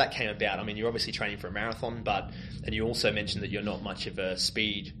that came about. I mean, you're obviously training for a marathon, and you also mentioned that you're not much of a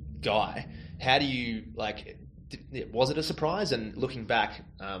speed guy. How do you, was it a surprise? And looking back,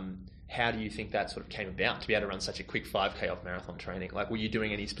 how do you think that sort of came about to be able to run such a quick 5K off marathon training? Like, were you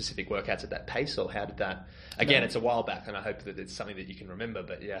doing any specific workouts at that pace, or how did that? Again, it's a while back, and I hope that it's something that you can remember.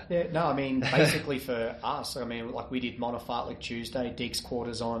 But yeah. Yeah. No, I mean, basically for us, I mean, like we did Mona Fartlek Tuesday, Deeks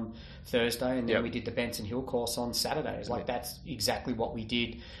Quarters on Thursday, and then we did the Benson Hill course on Saturdays. Like that's exactly what we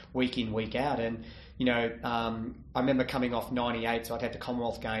did week in, week out. And you know, I remember coming off 98, so I'd had the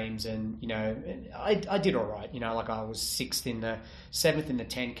Commonwealth Games, and you know, I did all right. You know, like I was 7th in the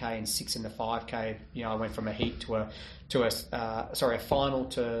 10K and 6th in the 5K. You know, I went from a heat a final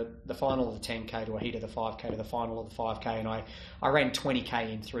to the final of the 10K to a heat of the 5K to the final of the 5K, and I ran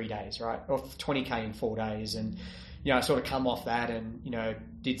 20K in 3 days, right, or 20K in 4 days, and you know, I sort of come off that, and you know,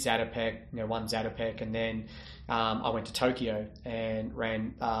 did Zatopek, you know, won Zatopek, and then I went to Tokyo and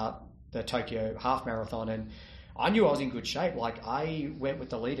ran the Tokyo half marathon, and I knew I was in good shape. Like I went with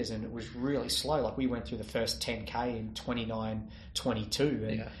the leaders, and it was really slow. Like we went through the first 10K in 29:22,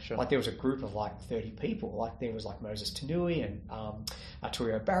 and like there was a group of like 30 people. Like there was like Moses Tanui and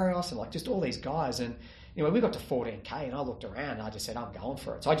Arturo Barrios, and like just all these guys. And anyway, we got to 14K, and I looked around, and I just said, I'm going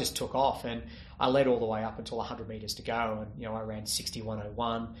for it. So I just took off, and I led all the way up until 100 meters to go, and you know, I ran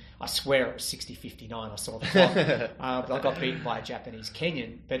 61:01. I swear it was 60:59. I saw the clock, but I got beaten by a Japanese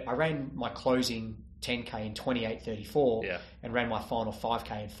Kenyan. But I ran my closing 10K in 28:34, and ran my final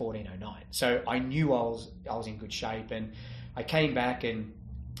 5K in 14:09. So I knew I was in good shape, and I came back and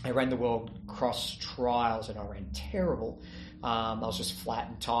I ran the World Cross Trials, and I ran terrible. I was just flat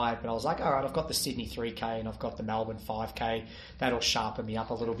and tired, but I was like, all right, I've got the Sydney 3K and I've got the Melbourne 5K. That'll sharpen me up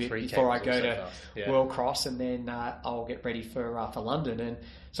a little bit before I go to World Cross, and then I'll get ready for London. And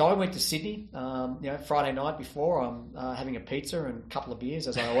so I went to Sydney, you know, Friday night before. I'm having a pizza and a couple of beers,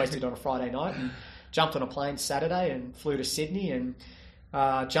 as I always did on a Friday night, and jumped on a plane Saturday and flew to Sydney and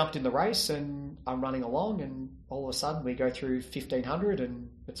jumped in the race, and I'm running along, and all of a sudden we go through 1500 and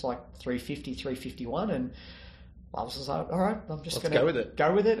it's like 350, 351, and I was just like, all right, I'm just going to go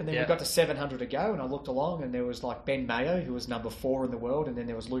with it. And then we got to 700 to go, and I looked along, and there was like Ben Mayo, who was number 4 in the world, and then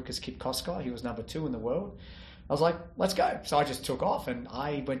there was Lucas Kipkoskei, who was number 2 in the world. I was like, let's go. So I just took off, and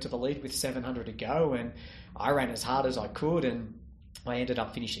I went to the lead with 700 to go, and I ran as hard as I could, and I ended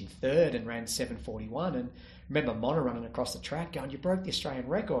up finishing 3rd and ran 7:41. And remember Mona running across the track going, you broke the Australian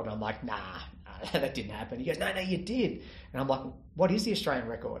record. And I'm like, nah, that didn't happen. He goes, no, you did. And I'm like, what is the Australian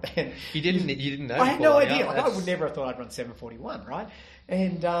record? And you didn't know? I had no idea. Like, I would never have thought I'd run 7:41, right?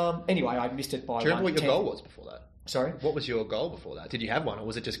 And anyway, I missed it by 1:10. Do you remember what your goal was before that? Sorry? What was your goal before that? Did you have one, or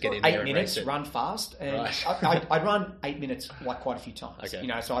was it just get in there 8 minutes, and run fast? And right. I'd run 8 minutes like quite a few times. Okay. You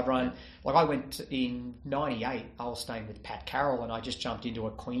know, so I'd run, like I went in 98, I was staying with Pat Carroll, and I just jumped into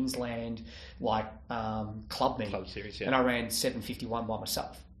a Queensland club meet. Club series, and I ran 7:51 by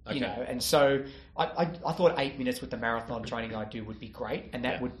myself. Okay. You know, and so I thought 8 minutes with the marathon training I do would be great, and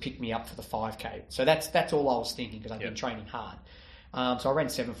that would pick me up for the 5K. So that's all I was thinking, because I've been training hard. So I ran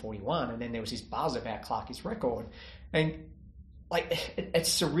 7:41, and then there was this buzz about Clarkey's record. And like it's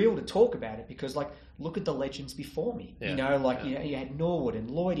surreal to talk about it because like look at the legends before me. Yeah. You know, like you had Norwood and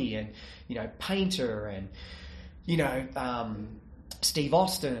Lloydie and Painter and Steve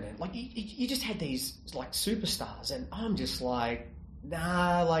Austin and like you just had these like superstars, and I'm just like,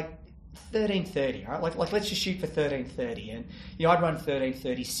 nah, like 13:30, all right? Like let's just shoot for 13:30, and I'd run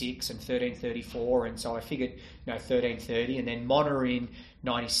 13:36 and 13:34, and so I figured 13:30, and then Mona in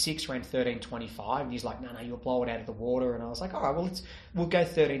 '96 ran 13:25, and he's like, no, you'll blow it out of the water, and I was like, all right, well we'll go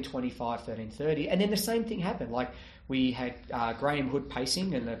 13:25, 13:30, and then the same thing happened. Like we had Graham Hood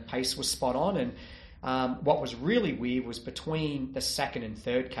pacing, and the pace was spot on, and what was really weird was between the second and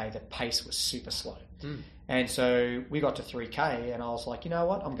third K, the pace was super slow. And so we got to 3K and I was like, you know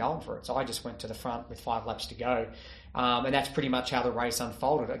what, I'm going for it. So I just went to the front with 5 laps to go. And that's pretty much how the race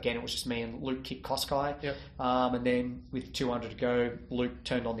unfolded. Again, it was just me and Luke kicked Koskai. Yep. And then with 200 to go, Luke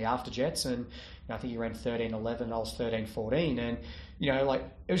turned on the afterjets, and I think he ran 13:11, I was 13:14. And, like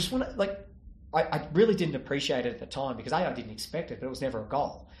it was just one, like I really didn't appreciate it at the time because I didn't expect it, but it was never a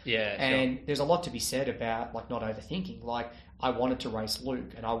goal. Yeah, and there's a lot to be said about like not overthinking. Like I wanted to race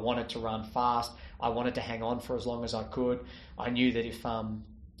Luke, and I wanted to run fast. I wanted to hang on for as long as I could. I knew that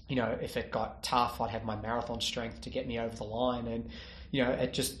if it got tough, I'd have my marathon strength to get me over the line. And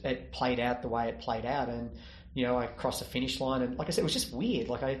it played out the way it played out. And I crossed the finish line, and like I said, it was just weird.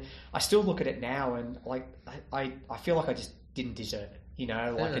 Like I still look at it now, and like I feel like I just didn't deserve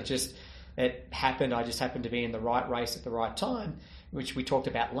it. It happened. I just happened to be in the right race at the right time, which we talked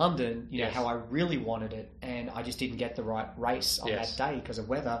about London, yes. How I really wanted it, and I just didn't get the right race on yes. that day because of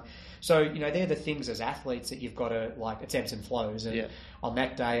weather. So, they're the things as athletes that you've got to, like, it's ebbs and flows. And on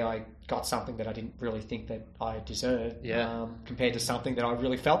that day, I got something that I didn't really think that I deserved compared to something that I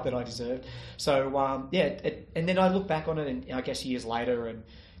really felt that I deserved. So, and then I look back on it, and I guess years later, and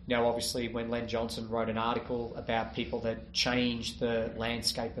obviously when Len Johnson wrote an article about people that changed the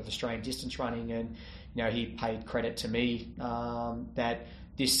landscape of Australian distance running, and he paid credit to me that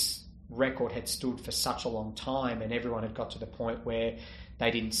this record had stood for such a long time, and everyone had got to the point where they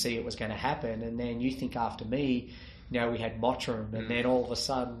didn't see it was going to happen. And then you think after me, we had Mottram, and then all of a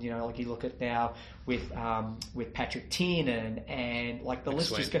sudden, like you look at now with Patrick Tiernan and like the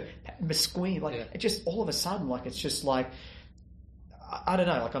list just goes, McSween, like it just all of a sudden, like it's just like, I don't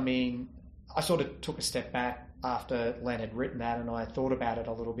know, like, I mean, I sort of took a step back after Len had written that, and I thought about it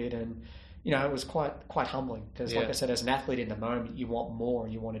a little bit, and, it was quite humbling because, like I said, as an athlete in the moment, you want more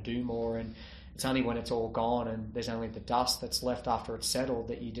and you want to do more, and it's only when it's all gone and there's only the dust that's left after it's settled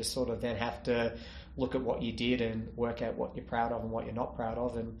that you just sort of then have to look at what you did and work out what you're proud of and what you're not proud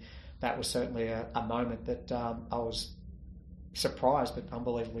of, and that was certainly a moment that I was surprised but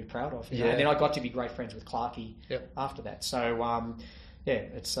unbelievably proud of. And then I got to be great friends with Clarkie after that. So,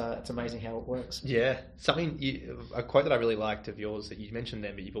 it's amazing how it works. Yeah, a quote that I really liked of yours that you mentioned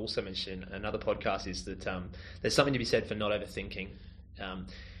then, but you've also mentioned in another podcast, is that there's something to be said for not overthinking.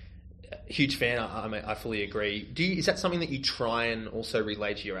 Huge fan. I fully agree. Is that something that you try and also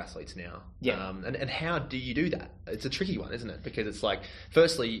relay to your athletes now? Yeah. And how do you do that? It's a tricky one, isn't it? Because it's like,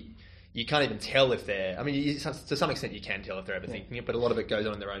 firstly, you can't even tell if they're... I mean, to some extent you can tell if they're overthinking it, but a lot of it goes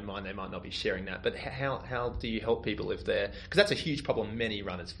on in their own mind. They might not be sharing that. But how do you help people if they're... Because that's a huge problem many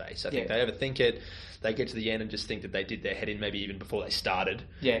runners face. I think they overthink it. They get to the end and just think that they did their head in maybe even before they started.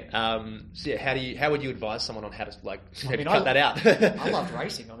 Yeah. How would you advise someone on how to cut that out? I loved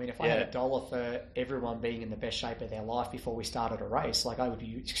racing. I mean, if I had $1 for everyone being in the best shape of their life before we started a race, like I would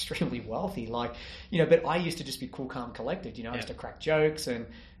be extremely wealthy. Like, but I used to just be cool, calm, collected. I used to crack jokes and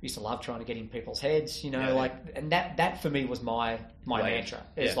used to love trying to get in people's heads, and that for me was my mantra.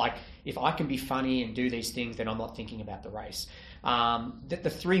 It's like, if I can be funny and do these things, then I'm not thinking about the race. The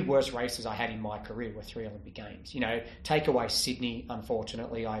 3 worst races I had in my career were 3 Olympic Games. Take away Sydney,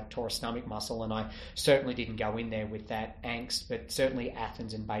 unfortunately, I tore a stomach muscle, and I certainly didn't go in there with that angst, but certainly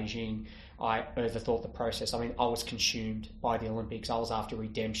Athens and Beijing, I overthought the process. I mean, I was consumed by the Olympics. I was after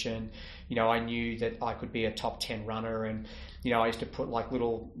redemption. I knew that I could be a top 10 runner, and I used to put like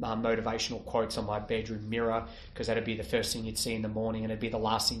little motivational quotes on my bedroom mirror because that'd be the first thing you'd see in the morning and it'd be the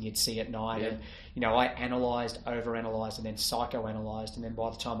last thing you'd see at night. And I analysed, overanalyzed, and then psychoanalyzed, and then by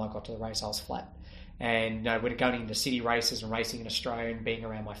the time I got to the race, I was flat. And when going into city races and racing in Australia and being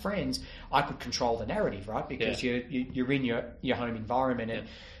around my friends, I could control the narrative, right? Because you're in your home environment, and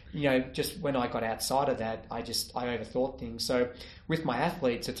just when I got outside of that, I overthought things. So with my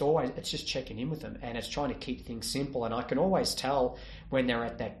athletes, it's just checking in with them, and it's trying to keep things simple. And I can always tell when they're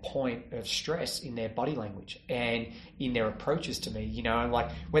at that point of stress in their body language and in their approaches to me, and like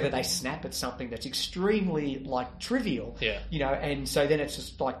whether they snap at something that's extremely like trivial, and so then it's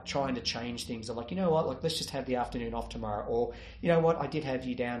just like trying to change things. I'm like, like let's just have the afternoon off tomorrow, or I did have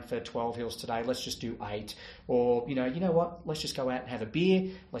you down for 12 hills today, let's just do 8, or let's just go out and have a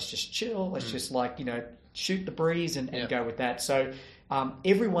beer, let's just chill, let's just shoot the breeze and go with that. So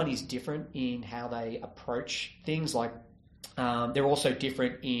everyone is different in how they approach things. Like they're also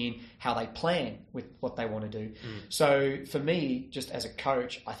different in how they plan with what they want to do. So for me, just as a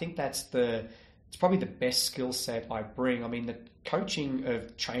coach, I think it's probably the best skill set I bring. I mean, the coaching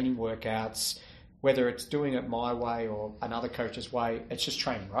of training workouts, whether it's doing it my way or another coach's way, it's just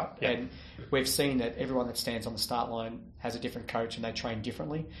training, right? Yeah. And we've seen that everyone that stands on the start line has a different coach and they train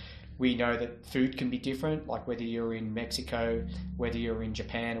differently. We know that food can be different, like whether you're in Mexico, whether you're in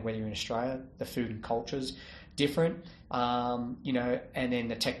Japan, or whether you're in Australia, the food and culture's different. And then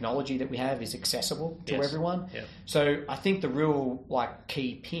the technology that we have is accessible to everyone. Yeah. So I think the real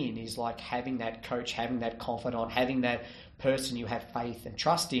key pin is having that coach, having that confidant, having that person you have faith and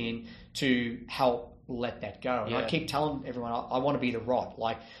trust in to help let that go. And I keep telling everyone, I want to be the rod.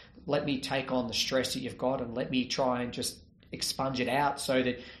 Let me take on the stress that you've got and let me try and just expunge it out so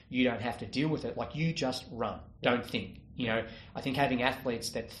that you don't have to deal with it. You just run, don't think. I think having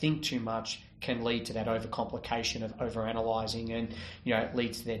athletes that think too much can lead to that overcomplication of overanalyzing, and it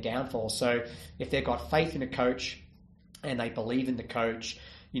leads to their downfall. So if they've got faith in a coach and they believe in the coach,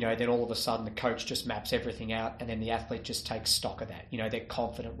 then all of a sudden the coach just maps everything out, and then the athlete just takes stock of that. They're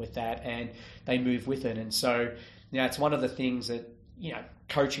confident with that and they move with it. And so it's one of the things that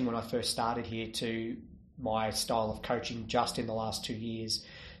coaching, when I first started here, to my style of coaching just in the last 2 years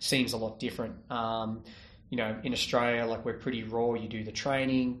seems a lot different. In Australia, we're pretty raw. You do the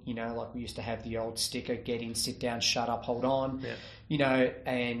training, we used to have the old sticker, get in, sit down, shut up, hold on,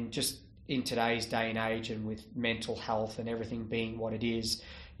 and just in today's day and age, and with mental health and everything being what it is,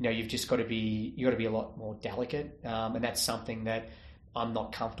 you've just got to be a lot more delicate. And that's something that I'm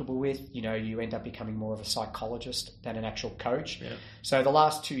not comfortable with. You end up becoming more of a psychologist than an actual coach. Yeah. So the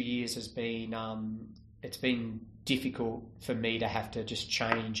last 2 years has been, it's been difficult for me to have to just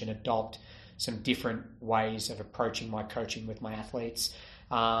change and adopt some different ways of approaching my coaching with my athletes.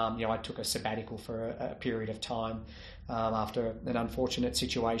 I took a sabbatical for a period of time after an unfortunate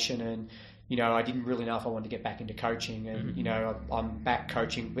situation, and I didn't really know if I wanted to get back into coaching. And I'm back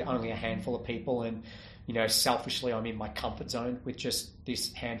coaching with only a handful of people, and selfishly I'm in my comfort zone with just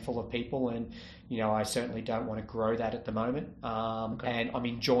this handful of people, and I certainly don't want to grow that at the moment. And I'm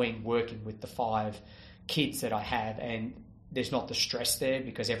enjoying working with the 5 kids that I have, and there's not the stress there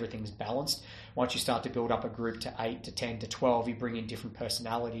because everything's balanced. Once you start to build up a group to 8 to 10 to 12, you bring in different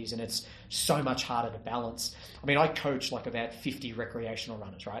personalities, and it's so much harder to balance. I mean, I coach about 50 recreational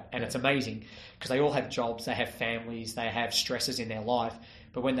runners, right? And it's amazing because they all have jobs, they have families, they have stresses in their life.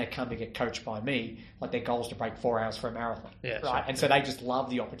 But when they come to get coached by me, their goal is to break 4 hours for a marathon, right? Sure. And so they just love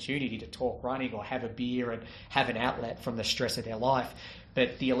the opportunity to talk running or have a beer and have an outlet from the stress of their life.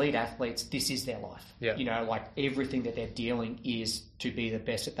 But the elite athletes, this is their life. Yeah. Everything that they're dealing is to be the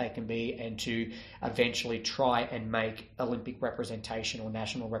best that they can be and to eventually try and make Olympic representation or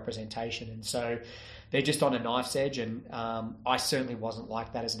national representation. And so they're just on a knife's edge. And I certainly wasn't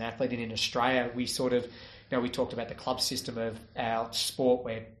like that as an athlete. And in Australia, we sort of, we talked about the club system of our sport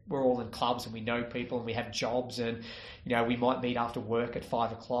where we're all in clubs and we know people and we have jobs, and, we might meet after work at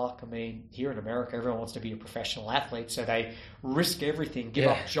 5:00. I mean, here in America, everyone wants to be a professional athlete. So they risk everything, give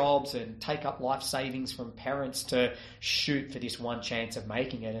up jobs and take up life savings from parents to shoot for this one chance of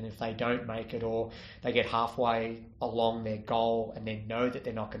making it. And if they don't make it, or they get halfway along their goal and then know that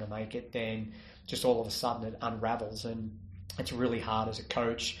they're not going to make it, then just all of a sudden it unravels. And it's really hard as a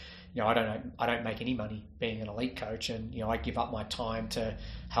coach. I don't make any money being an elite coach, and I give up my time to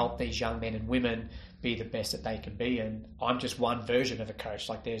help these young men and women be the best that they can be. And I'm just one version of a coach.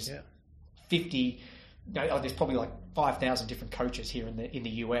 There's 50, there's probably 5,000 different coaches here in the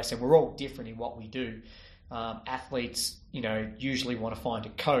US, and we're all different in what we do. Athletes, usually want to find a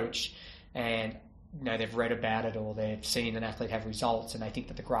coach, and they've read about it or they've seen an athlete have results and they think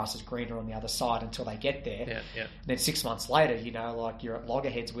that the grass is greener on the other side until they get there. And then 6 months later, you're at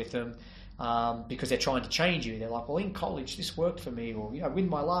loggerheads with them because they're trying to change you. They're like, well, in college, this worked for me, or, in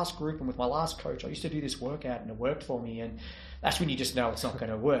my last group and with my last coach, I used to do this workout and it worked for me. And that's when you just know it's not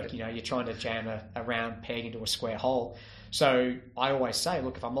going to work. You're trying to jam a round peg into a square hole. So I always say,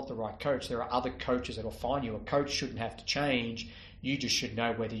 look, if I'm not the right coach, there are other coaches that will find you. A coach shouldn't have to change you just should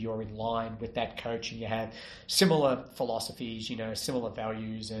know whether you're in line with that coach and you have similar philosophies, similar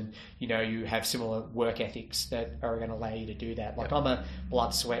values, and, you have similar work ethics that are going to allow you to do that. Like, I'm a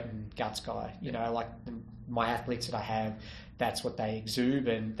blood, sweat and guts guy, like my athletes that I have, that's what they exude,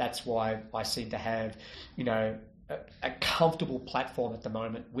 and that's why I seem to have, a comfortable platform at the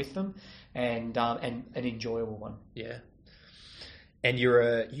moment with them, and an enjoyable one. Yeah. And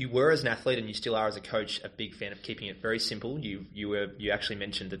you were as an athlete, and you still are as a coach, a big fan of keeping it very simple. You actually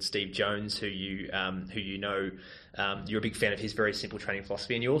mentioned that Steve Jones, who you know, you're a big fan of his very simple training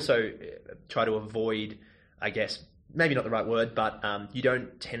philosophy, and you also try to avoid, I guess, maybe not the right word, but you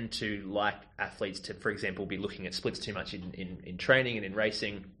don't tend to like athletes to, for example, be looking at splits too much in training and in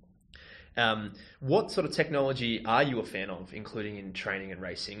racing. What sort of technology are you a fan of, including in training and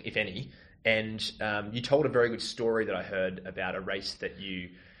racing, if any? And you told a very good story that I heard about a race that you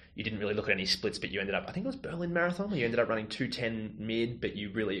didn't really look at any splits, but you ended up, I think it was Berlin Marathon, where you ended up running 2:10 mid, but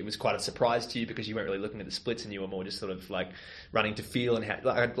it was quite a surprise to you because you weren't really looking at the splits and you were more just sort of like running to feel. And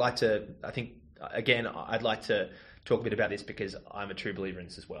I'd like to talk a bit about this because I'm a true believer in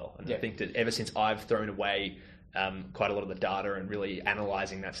this as well. And I think that ever since I've thrown away quite a lot of the data and really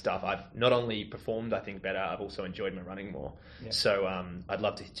analysing that stuff, I've not only performed, I think, better, I've also enjoyed my running more. Yeah. So I'd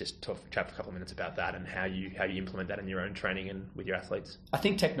love to just chat for a couple of minutes about that and how you implement that in your own training and with your athletes. I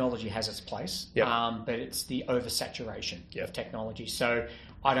think technology has its place, but it's the oversaturation of technology. So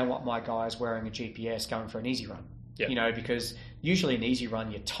I don't want my guys wearing a GPS going for an easy run. Because usually an easy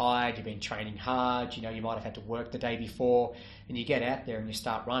run, you're tired, you've been training hard, you might have had to work the day before, and you get out there and you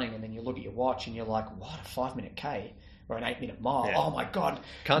start running, and then you look at your watch and you're like, what, a 5-minute K or an 8-minute mile? Yeah. Oh my God.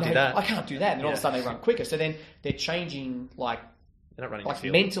 Do that. I can't do that. And then all of a sudden they run quicker. So then they're changing, they're not running like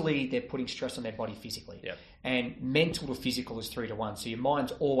mentally, they're putting stress on their body physically. Yep. And mental to physical is 3-to-1. So your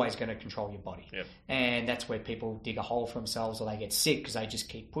mind's always going to control your body. Yep. And that's where people dig a hole for themselves or they get sick because they just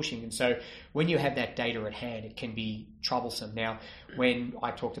keep pushing. And so when you have that data at hand, it can be troublesome. Now, when I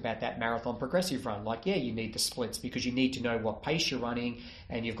talked about that marathon progressive run, you need the splits because you need to know what pace you're running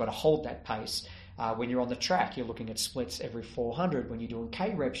and you've got to hold that pace. When you're on the track, you're looking at splits every 400. When you're doing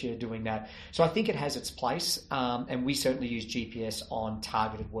K reps, you're doing that. So I think it has its place, and we certainly use GPS on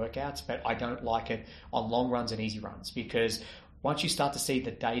targeted workouts, but I don't like it on long runs and easy runs because once you start to see the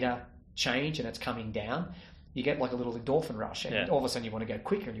data change and it's coming down, you get like a little endorphin rush, and all of a sudden you want to go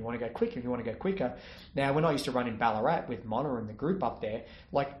quicker and you want to go quicker and you want to go quicker. Now, when I used to run in Ballarat with Mona and the group up there,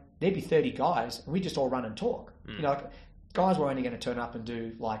 there'd be 30 guys and we just all run and talk. Guys were only going to turn up and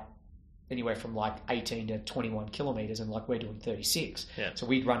do anywhere from 18 to 21 kilometers, and we're doing 36. Yeah. So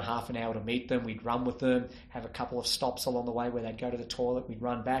we'd run half an hour to meet them. We'd run with them, have a couple of stops along the way where they'd go to the toilet. We'd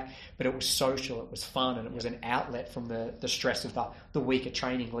run back, but it was social. It was fun, and it was an outlet from the stress of the week of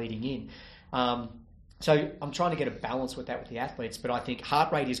training leading in. So I'm trying to get a balance with that with the athletes, but I think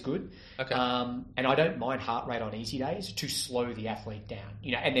heart rate is good. Okay. And I don't mind heart rate on easy days to slow the athlete down.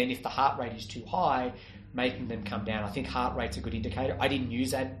 And then if the heart rate is too high, making them come down. I think heart rate's a good indicator. I didn't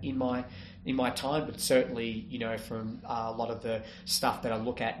use that in my time, but certainly, from a lot of the stuff that I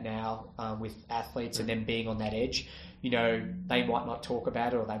look at now with athletes and them being on that edge, they might not talk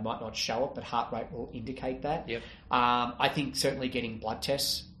about it or they might not show it, but heart rate will indicate that. Yep. I think certainly getting blood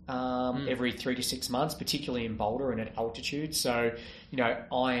tests every 3 to 6 months, particularly in Boulder and at altitude. So,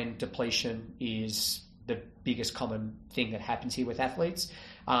 iron depletion is the biggest common thing that happens here with athletes.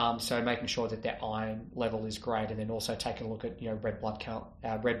 So making sure that their iron level is great, and then also taking a look at red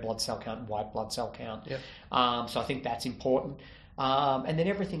blood cell count and white blood cell count. Yep. So I think that's important. And then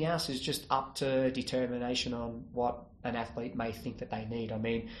everything else is just up to determination on what an athlete may think that they need. I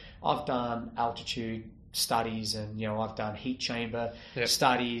mean, I've done altitude studies and I've done heat chamber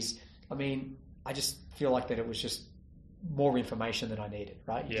studies. I mean, I just feel like that it was just more information than I needed,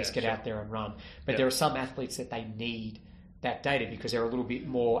 right? You just get out there and run. But there are some athletes that they need that data because they're a little bit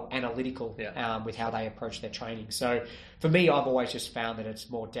more analytical with how they approach their training. So for me, I've always just found that it's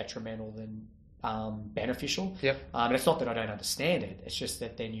more detrimental than beneficial. And it's not that I don't understand it. It's just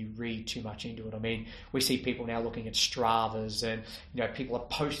that then you read too much into it. I mean, we see people now looking at Stravas and, people are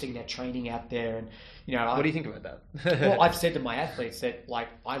posting their training out there and, what do you think about that? Well, I've said to my athletes that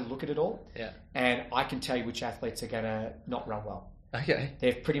I look at it all and I can tell you which athletes are going to not run well. Okay.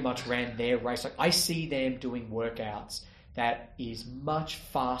 They've pretty much ran their race. I see them doing workouts that is much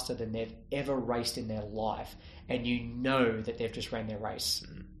faster than they've ever raced in their life. And that they've just ran their race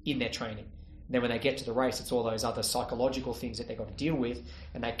in their training. And then when they get to the race, it's all those other psychological things that they've got to deal with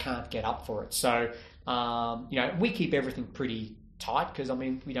and they can't get up for it. So, we keep everything pretty tight because,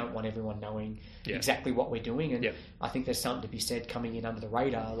 we don't want everyone knowing exactly what we're doing. And I think there's something to be said coming in under the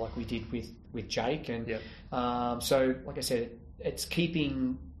radar like we did with Jake. And so, like I said, it's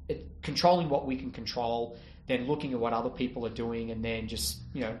controlling what we can control, then looking at what other people are doing, and then just,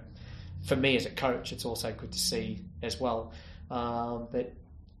 for me as a coach, it's also good to see as well that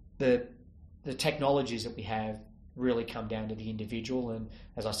the technologies that we have really come down to the individual. And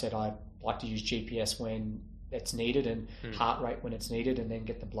as I said, I like to use GPS when it's needed, and heart rate when it's needed, and then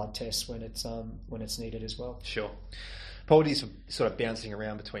get the blood tests when it's needed as well. Sure. Apologies for sort of bouncing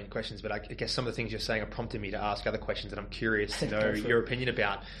around between questions, but I guess some of the things you're saying are prompting me to ask other questions that I'm curious to know your opinion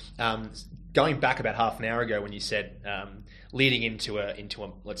about. Going back about half an hour ago when you said leading into a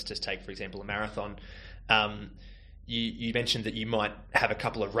let's just take, for example, a marathon, you mentioned that you might have a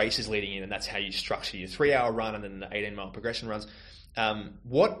couple of races leading in, and that's how you structure your 3-hour run and then the 18-mile progression runs.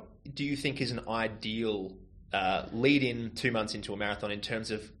 What do you think is an ideal lead in 2 months into a marathon in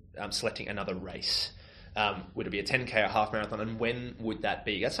terms of selecting another race? Would it be a 10K or half marathon, and when would that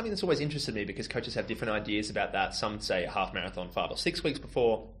be? That's something that's always interested me, because coaches have different ideas about that. Some say a half marathon 5 or 6 weeks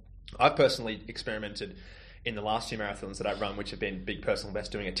before. I've personally experimented in the last 2 marathons that I've run, which have been big personal bests,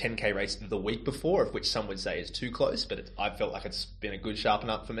 doing a 10K race the week before, of which some would say is too close, but I felt like it's been a good sharpen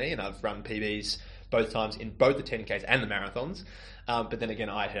up for me, and I've run PBs both times in both the 10Ks and the marathons. But then again,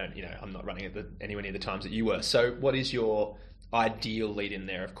 I'm not running at anywhere near the times that you were. So what is your ideal lead in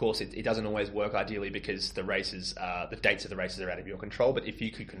there? Of course, it doesn't always work ideally, because the dates of the races are out of your control, but if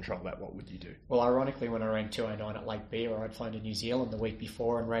you could control that, what would you do? Well, ironically, when I ran 209 at Lake Beer, I'd flown to New Zealand the week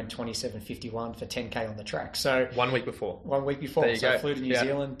before and ran 27:51 for 10K on the track. So 1 week before. I flew to New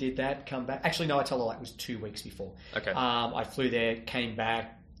Zealand, did that, come back. Actually, no, I tell a lie, it was 2 weeks before. Okay. I flew there, came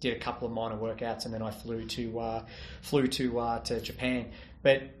back, did a couple of minor workouts, and then I flew to Japan.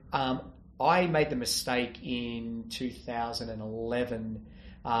 But I made the mistake in 2011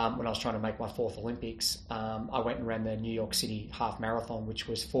 when I was trying to make my 4th Olympics. I went and ran the New York City half marathon, which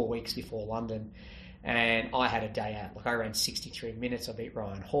was 4 weeks before London, and I had a day out. Like, I ran 63 minutes. I beat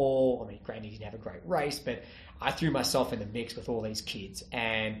Ryan Hall. I mean, granted, he didn't have a great race, but I threw myself in the mix with all these kids,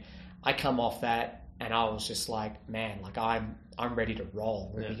 and I come off that, and I was just like, man, like I'm ready to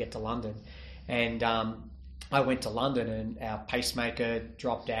roll when we get to London. And I went to London, and our pacemaker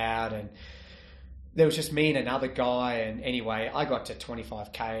dropped out, and there was just me and another guy. And anyway, I got to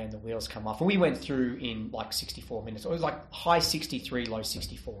 25K and the wheels come off, and we went through in like 64 minutes. It was like high 63, low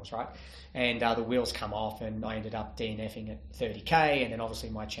 64s, right? And the wheels come off, and I ended up DNFing at 30K, and then obviously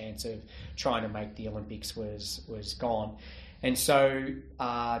my chance of trying to make the Olympics was gone. And so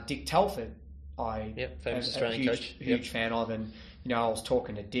Dick Telford, famous Australian coach, huge fan of, and I was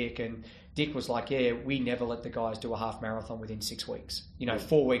talking to Dick, and Dick was like, yeah, we never let the guys do a half marathon within 6 weeks.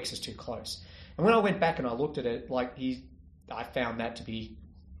 4 weeks is too close. And when I went back and I looked at it, I found that to be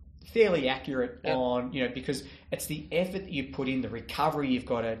fairly accurate on, because it's the effort that you put in, the recovery you've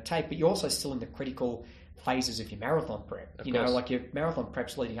got to take, but you're also still in the critical phases of your marathon prep. Like your marathon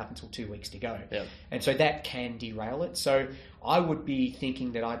prep's leading up until 2 weeks to go. Yeah. And so that can derail it. So I would be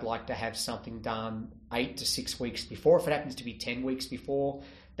thinking that I'd like to have something done 8 to 6 weeks before. If it happens to be 10 weeks before,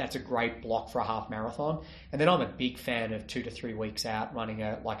 that's a great block for a half marathon. And then I'm a big fan of 2 to 3 weeks out running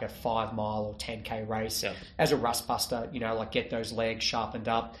a 5 mile or 10K race as a rust buster, get those legs sharpened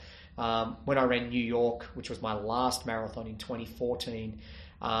up. When I ran New York, which was my last marathon in 2014,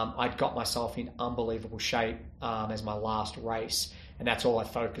 I'd got myself in unbelievable shape as my last race. And that's all I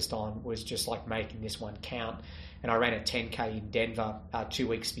focused on, was just like making this one count. And I ran a 10K in Denver 2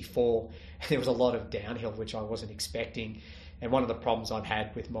 weeks before. There was a lot of downhill, which I wasn't expecting. And one of the problems I've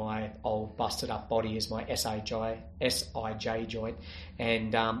had with my old busted up body is my SIJ joint.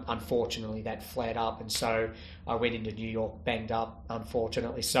 And unfortunately that flared up. And so I went into New York banged up,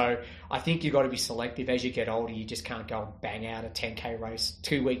 unfortunately. So I think you've got to be selective. As you get older, you just can't go and bang out a 10K race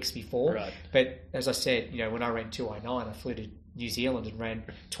 2 weeks before. Right. But as I said, when I ran 209, I flew to New Zealand and ran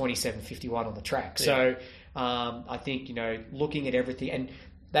 27:51 on the track. Yeah. So I think, looking at everything, and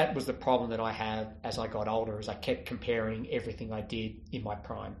that was the problem that I have as I got older, is I kept comparing everything I did in my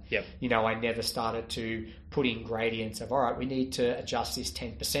prime. Yep. I never started to put in gradients of, all right, we need to adjust this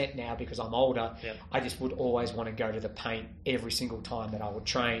 10% now because I'm older. Yep. I just would always want to go to the paint every single time that I would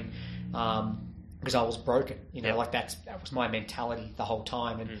train. Because I was broken, that was my mentality the whole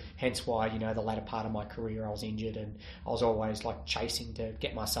time, and hence why, the latter part of my career I was injured, and I was always like chasing to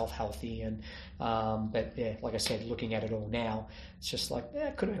get myself healthy. And but yeah, like I said, looking at it all now, it's just like, I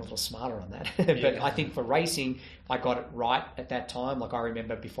could have been a little smarter on that. But I think for racing, I got it right at that time. Like, I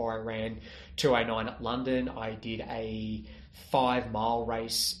remember before I ran 209 at London, I did a 5 mile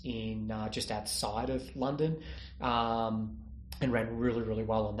race in just outside of London. And ran really, really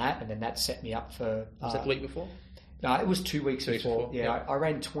well on that. And then that set me up for... Was that the week before? No, it was 2 weeks before. Yeah, I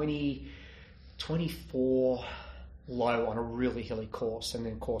ran 24... low on a really hilly course, and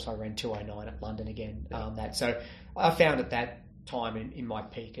then of course I ran 2:09 at London again. So I found at that time in my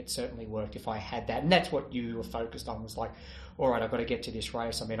peak, it certainly worked if I had that, and that's what you were focused on, was like, all right, I've got to get to this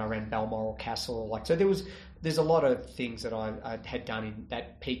race. I mean, I ran Balmoral Castle, like, so there's a lot of things that I had done in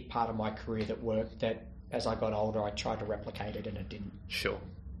that peak part of my career that worked, that as I got older I tried to replicate it and it didn't. Sure.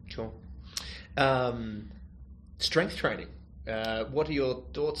 Strength training. What are your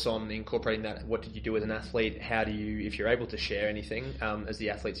thoughts on incorporating that? What did you do as an athlete? How do you, if you're able to share anything, as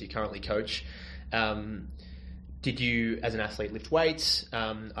the athletes you currently coach, did you, as an athlete, lift weights?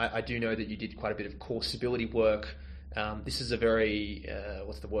 I do know that you did quite a bit of core stability work. This is a very,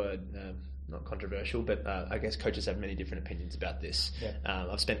 what's the word? Not controversial, but I guess coaches have many different opinions about this. Yeah.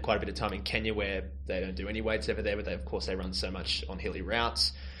 I've spent quite a bit of time in Kenya where they don't do any weights over there, but of course they run so much on hilly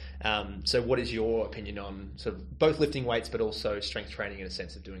routes. So what is your opinion on sort of both lifting weights but also strength training in a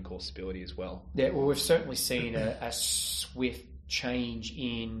sense of doing core stability as well? Yeah, well, we've certainly seen a swift change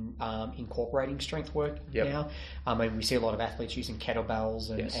in incorporating strength work now. I mean, we see a lot of athletes using kettlebells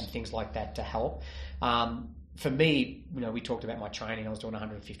and things like that to help. For me, we talked about my training. I was doing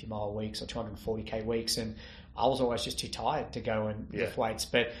 150-mile weeks or 240k weeks, and I was always just too tired to go and lift weights.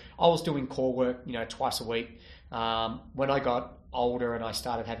 But I was doing core work, twice a week. When I got older and I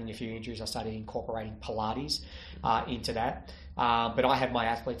started having a few injuries, I started incorporating Pilates into that. But I have my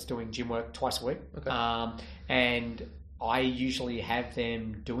athletes doing gym work twice a week. Okay. And I usually have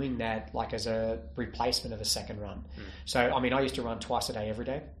them doing that like as a replacement of a second run. So, I mean, I used to run twice a day every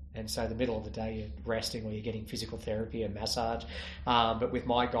day. And so the middle of the day you're resting or you're getting physical therapy and massage. But with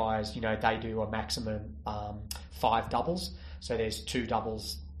my guys, they do a maximum 5 doubles. So there's 2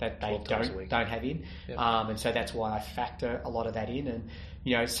 doubles that they don't have in. Yep. And so that's why I factor a lot of that in.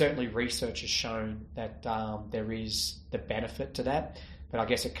 And, certainly research has shown that there is the benefit to that. But I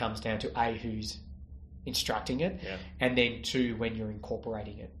guess it comes down to A, who's instructing it, and then 2, when you're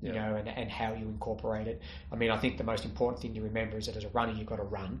incorporating it, and how you incorporate it. I mean, I think the most important thing to remember is that as a runner, you've got to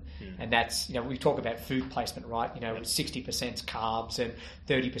run. And that's, we talk about food placement, right? 60% carbs and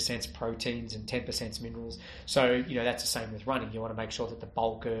 30% proteins and 10% minerals. So, that's the same with running. You want to make sure that the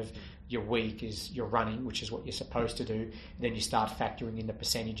bulk of your week is your running, which is what you're supposed to do. And then you start factoring in the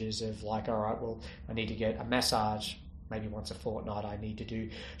percentages of like, all right, well, I need to get a massage maybe once a fortnight. I need to do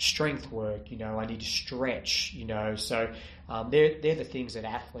strength work, I need to stretch, so they're the things that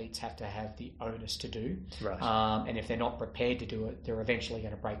athletes have to have the onus to do. Right. And if they're not prepared to do it, they're eventually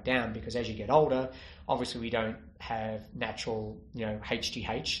going to break down, because as you get older, obviously we don't have natural,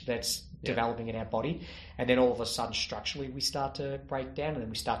 HGH that's developing in our body, and then all of a sudden structurally we start to break down, and then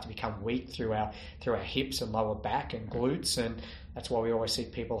we start to become weak through our hips and lower back and glutes, and that's why we always see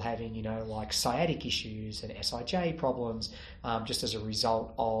people having, like sciatic issues and SIJ problems, just as a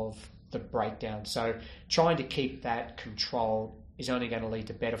result of the breakdown. So trying to keep that controlled is only going to lead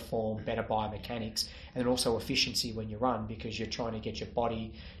to better form, better biomechanics, and then also efficiency when you run, because you're trying to get your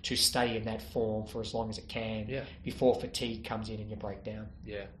body to stay in that form for as long as it can before fatigue comes in and you break down.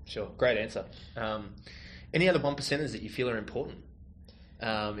 Yeah, sure. Great answer. Any other 1%ers that you feel are important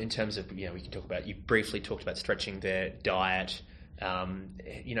in terms of, we can talk about, you briefly talked about stretching, their diet.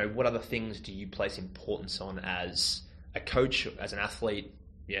 What other things do you place importance on as a coach, as an athlete?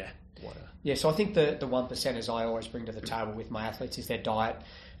 So I think the 1%ers I always bring to the table with my athletes is their diet,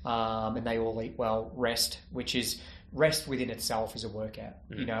 and they all eat well. Rest, which is rest within itself is a workout.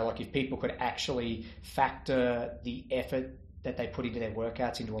 Like if people could actually factor the effort that they put into their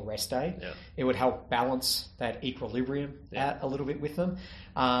workouts into a rest day, it would help balance that equilibrium out a little bit with them.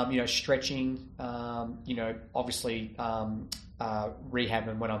 Stretching, obviously rehab,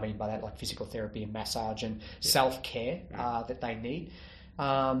 and what I mean by that, like physical therapy and massage and self-care that they need.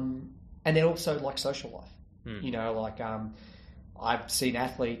 And then also like social life, I've seen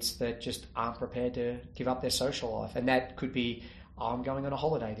athletes that just aren't prepared to give up their social life, and that could be, I'm going on a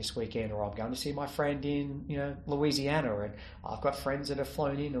holiday this weekend, or I'm going to see my friend in, Louisiana, and I've got friends that have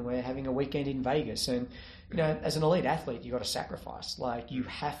flown in and we're having a weekend in Vegas. And, as an elite athlete, you've got to sacrifice. Like, you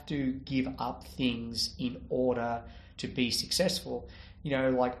have to give up things in order to be successful.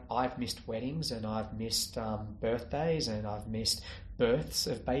 Like I've missed weddings, and I've missed birthdays, and I've missed births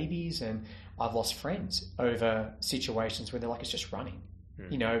of babies, and I've lost friends over situations where they're like, it's just running,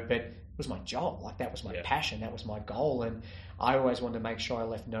 but it was my job. Like, that was my passion. That was my goal. And I always wanted to make sure I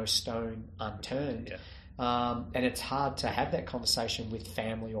left no stone unturned. And it's hard to have that conversation with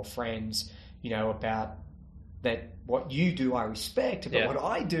family or friends, about that. What you do, I respect, but what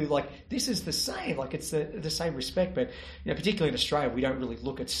I do, like, this is the same. Like, it's the same respect. But, particularly in Australia, we don't really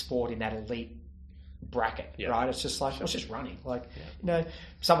look at sport in that elite bracket, Yeah. right? It's just like, it's just running. Like, you know,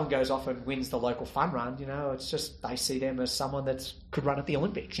 someone goes off and wins the local fun run, you know, it's just, they see them as someone that could run at the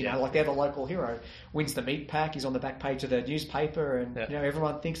Olympics, you know, like they're the local hero. Wins the meat pack, he's on the back page of the newspaper, and, you know,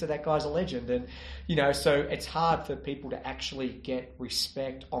 everyone thinks that guy's a legend. And, you know, so it's hard for people to actually get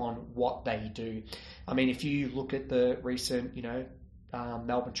respect on what they do. I mean, if you look at the recent, you know,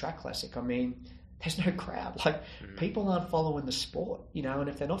 Melbourne Track Classic, I mean, there's no crowd. Like, people aren't following the sport, you know, and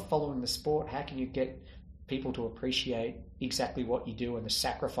if they're not following the sport, how can you get people to appreciate exactly what you do and the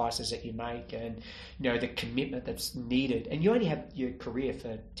sacrifices that you make and, you know, the commitment that's needed? And you only have your career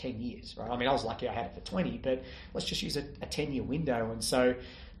for 10 years, right? I mean, I was lucky I had it for 20, but let's just use a 10-year window. And so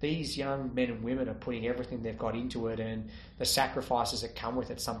these young men and women are putting everything they've got into it, and the sacrifices that come with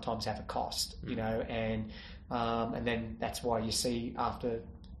it sometimes have a cost, you know, and then that's why you see after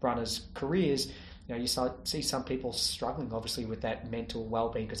runners' careers, you know, you see some people struggling, obviously, with that mental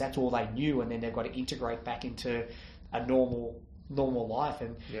well-being, because that's all they knew, and then they've got to integrate back into a normal life,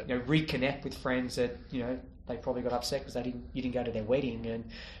 and you know, reconnect with friends that, you know, they probably got upset because you didn't go to their wedding, and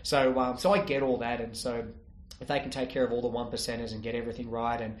so I get all that, and so if they can take care of all the 1%ers and get everything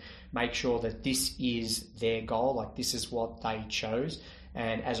right and make sure that this is their goal, like this is what they chose,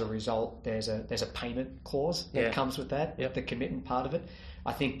 and as a result, there's a payment clause that comes with that, the commitment part of it.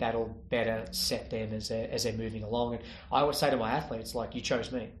 I think that'll better set them as they're moving along. And I always say to my athletes, like, you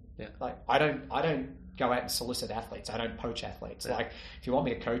chose me. Yeah. Like, I don't go out and solicit athletes. I don't poach athletes. Yeah. Like, if you want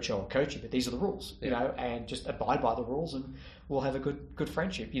me to coach you, I'll coach you, but these are the rules, you know, and just abide by the rules, and we'll have a good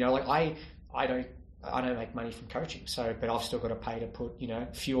friendship. You know, like I don't make money from coaching, but I've still got to pay to put, you know,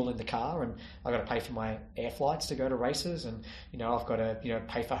 fuel in the car, and I've got to pay for my air flights to go to races, and, you know, I've got to, you know,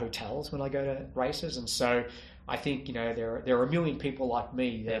 pay for hotels when I go to races. And so I think, you know, there are a million people like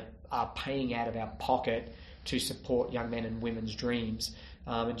me that are paying out of our pocket to support young men and women's dreams,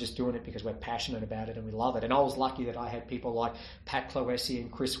 and just doing it because we're passionate about it and we love it. And I was lucky that I had people like Pat Cloesi and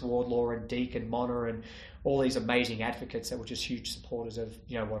Chris Wardlaw and Deke and Mona and all these amazing advocates that were just huge supporters of,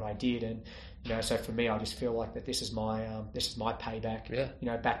 you know, what I did. And, you know, so for me, I just feel like that this is my payback, you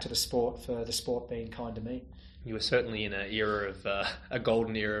know, back to the sport for the sport being kind to me. You were certainly in an era of a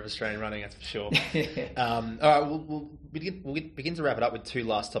golden era of Australian running, that's for sure. All right, we'll begin to wrap it up with two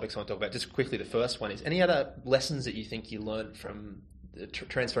last topics I want to talk about. Just quickly, the first one is, any other lessons that you think you learned from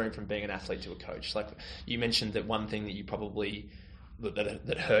transferring from being an athlete to a coach? Like, you mentioned that one thing that you probably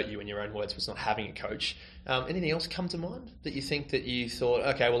that hurt you, in your own words, was not having a coach. Anything else come to mind that you think that you thought,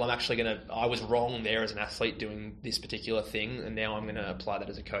 okay, well, I was wrong there as an athlete doing this particular thing, and now I'm going to apply that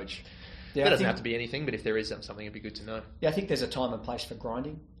as a coach? Yeah, it doesn't have to be anything, but if there is something, it'd be good to know. Yeah, I think there's a time and place for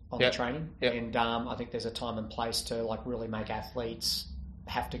grinding on the training, and I think there's a time and place to, like, really make athletes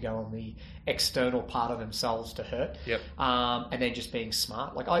have to go on the external part of themselves to hurt. And then just being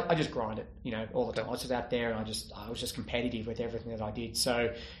smart. Like, I just grind it, you know, all the time. I was just out there, and I was just competitive with everything that I did.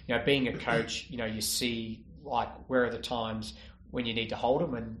 So, you know, being a coach, you know, you see, like, where are the times when you need to hold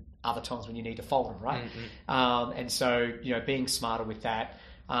them and other times when you need to fold them, right? And so, you know, being smarter with that.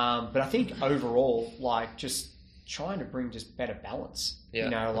 But I think overall, like, just trying to bring just better balance, you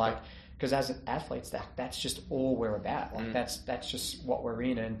know, like, because as athletes, that's just all we're about. Like, that's just what we're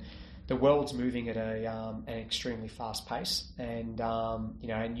in, and the world's moving at an extremely fast pace, and you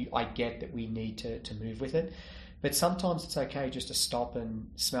know, and I get that we need to move with it, but sometimes it's okay just to stop and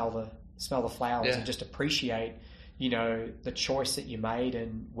smell the flowers and just appreciate, you know, the choice that you made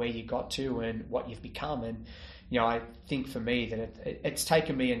and where you got to and what you've become. And, you know, I think for me that it's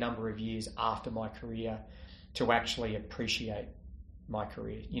taken me a number of years after my career to actually appreciate my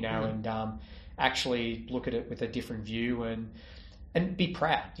career, you know, and actually look at it with a different view and be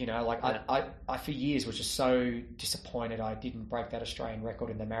proud, you know. Like, I for years was just so disappointed I didn't break that Australian record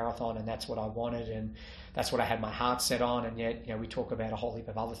in the marathon, and that's what I wanted, and that's what I had my heart set on. And yet, you know, we talk about a whole heap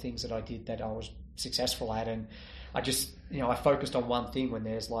of other things that I did that I was successful at, and I just, you know, I focused on one thing when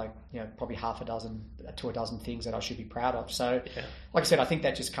there's, like, you know, probably half a dozen to a dozen things that I should be proud of. So, like I said, I think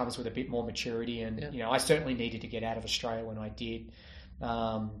that just comes with a bit more maturity, and you know, I certainly needed to get out of Australia when I did.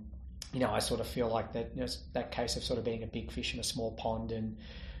 You know, I sort of feel like that, you know, that case of sort of being a big fish in a small pond, and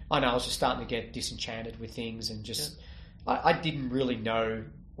I know I was just starting to get disenchanted with things, and just I didn't really know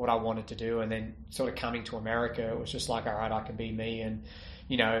what I wanted to do. And then sort of coming to America, it was just like, all right, I can be me, and,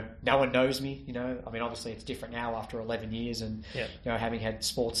 you know, no one knows me, you know. I mean, obviously it's different now after 11 years and, you know, having had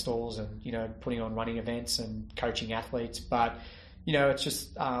sports stores and, you know, putting on running events and coaching athletes. But, you know, it's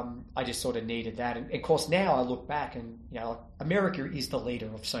just, I just sort of needed that. And of course, now I look back and, you know, America is the leader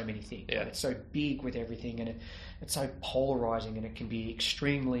of so many things. Yeah. It's so big with everything, and it's so polarizing, and it can be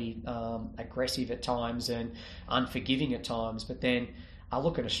extremely aggressive at times and unforgiving at times. But then I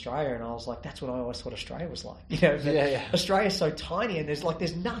look at Australia and I was like, that's what I always thought Australia was like. Australia's so tiny, and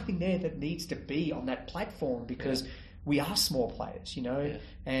there's nothing there that needs to be on that platform because we are small players,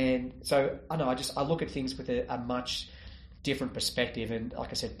 And so I look at things with a much different perspective, and like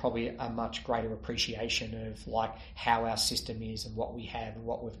I said, probably a much greater appreciation of like how our system is and what we have and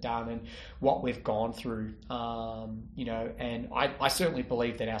what we've done and what we've gone through, and I certainly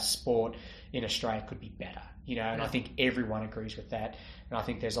believe that our sport in Australia could be better, and I think everyone agrees with that. And I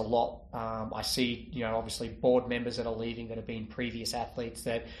think there's a lot, I see, obviously board members that are leaving that have been previous athletes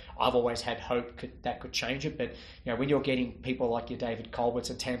that I've always had hope that could change it. But, when you're getting people like your David Colberts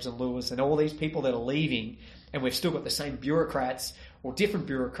and Tamsin Lewis and all these people that are leaving, and we've still got the same bureaucrats or different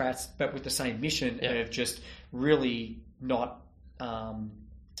bureaucrats, but with the same mission of just really not,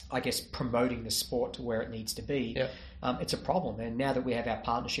 promoting the sport to where it needs to be. It's a problem. And now that we have our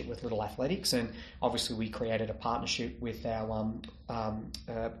partnership with Little Athletics, and obviously we created a partnership with our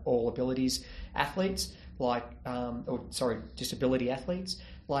All Abilities athletes, disability athletes,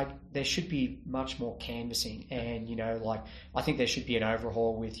 there should be much more canvassing. And, I think there should be an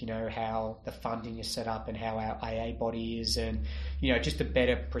overhaul with, how the funding is set up and how our AA body is, and, just to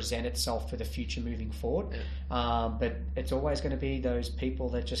better present itself for the future moving forward. But it's always going to be those people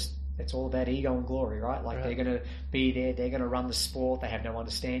that just, it's all about ego and glory, right? They're going to be there, they're going to run the sport, they have no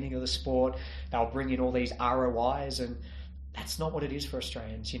understanding of the sport, they'll bring in all these ROIs, and that's not what it is for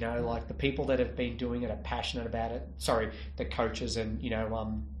Australians, the people that have been doing it are passionate about it. The coaches and,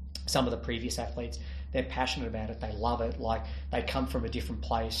 some of the previous athletes, they're passionate about it, they love it, they come from a different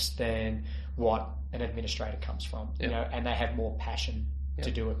place than what an administrator comes from, and they have more passion to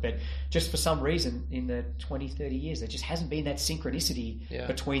do it. But just for some reason in the 20, 30 years, there just hasn't been that synchronicity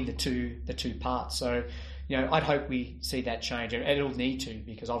between the two parts. So, I'd hope we see that change, and it'll need to,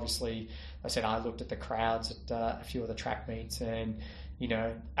 because obviously, I looked at the crowds at a few of the track meets, and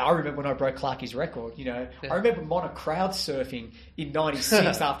I remember when I broke Clarkie's record. I remember Mona crowd surfing in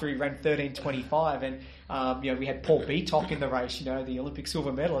 '96 after he ran 13:25, and we had Paul Beatock in the race, the Olympic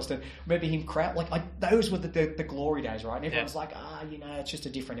silver medalist, and I remember him crowd those were the glory days, right? And everyone's like, it's just a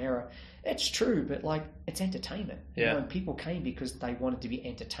different era. It's true, but it's entertainment. And people came because they wanted to be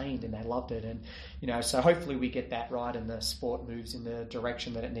entertained and they loved it, and so hopefully we get that right and the sport moves in the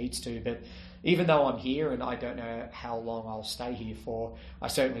direction that it needs to. But even though I'm here and I don't know how long I'll stay here for, I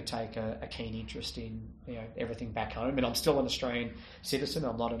certainly take a keen interest in everything back home, and I'm still an Australian citizen.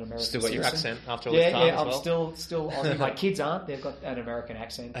 I'm not an American citizen. Still got your accent after all this time as well? I'm still Aussie. My kids aren't. They've got an American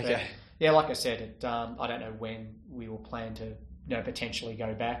accent. Okay. But, like I said, I don't know when we will plan to potentially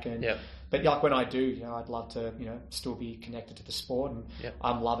go back, and but when I do, I'd love to still be connected to the sport, and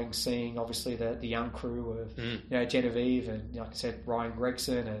I'm loving seeing obviously the young crew of Genevieve and like I said, Ryan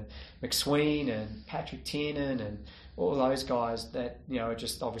Gregson and McSween and Patrick Tiernan and all those guys that are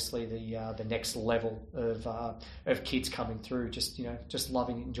just obviously the next level of kids coming through. Just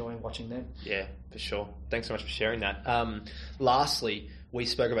loving, enjoying watching them. Yeah, for sure. Thanks so much for sharing that. Lastly, we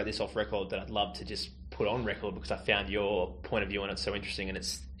spoke about this off record, that I'd love to just put on record because I found your point of view on it so interesting, and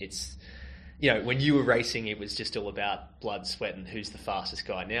it's when you were racing, it was just all about blood, sweat, and who's the fastest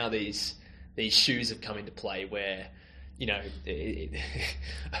guy. Now these shoes have come into play where a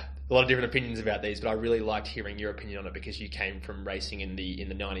lot of different opinions about these, but I really liked hearing your opinion on it because you came from racing in the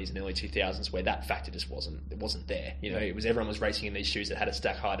 90s and early 2000s where that factor just wasn't there. It was everyone was racing in these shoes that had a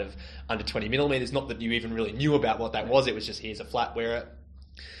stack height of under 20 millimeters. Not that you even really knew about what that was. It was just, here's a flat wearer.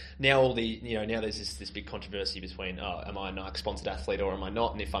 Now now there's this big controversy between, am I a Nike sponsored athlete or am I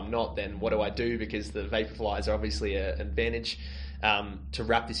not? And if I'm not, then what do I do? Because the Vaporflies are obviously an advantage. To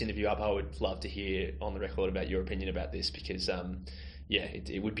wrap this interview up, I would love to hear on the record about your opinion about this because,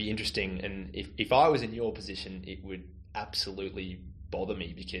 it would be interesting. And if I was in your position, it would absolutely bother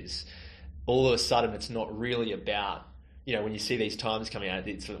me because all of a sudden it's not really about, when you see these times coming out,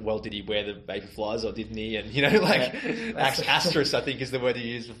 it's, well, did he wear the Vaporflies or didn't he? And, asterisk, I think, is the word you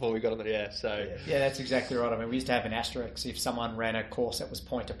used before we got on the, Yeah, that's exactly right. I mean, we used to have an asterisk if someone ran a course that was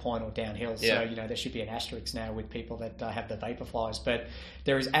point to point or downhill. So, there should be an asterisk now with people that have the Vaporflies. But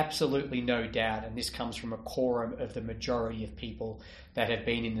there is absolutely no doubt, and this comes from a quorum of the majority of people that have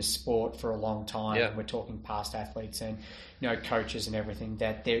been in the sport for a long time. Yeah. And we're talking past athletes and, coaches and everything,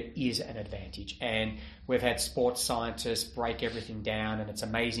 that there is an advantage. And we've had sports scientists break everything down, and it's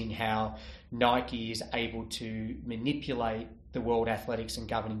amazing how Nike is able to manipulate the world athletics and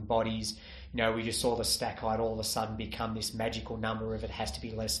governing bodies. We just saw the stack height all of a sudden become this magical number of it has to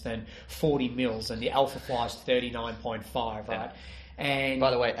be less than 40 mils, and the Alpha Fly is 39.5, right? And by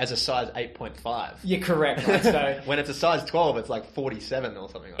the way, as a size 8.5. You're correct. Right? So when it's a size 12, it's like 47 or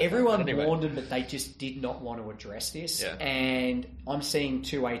something like everyone that. Anyway. warned them, but they just did not want to address this. Yeah. And I'm seeing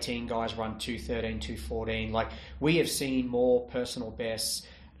 218 guys run 213, 214. Like, we have seen more personal bests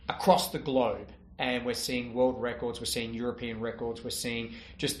across the globe. And we're seeing world records, we're seeing European records, we're seeing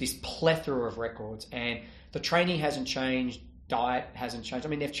just this plethora of records. And the training hasn't changed, diet hasn't changed. I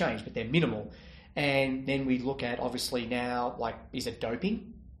mean, they've changed, but they're minimal. And then we look at, obviously now, like, is it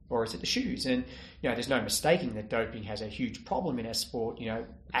doping or is it the shoes? And, there's no mistaking that doping has a huge problem in our sport.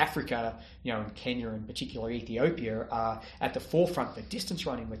 Africa, and Kenya and particularly Ethiopia are at the forefront for distance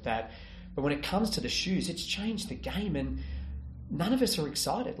running with that. But when it comes to the shoes, it's changed the game, and none of us are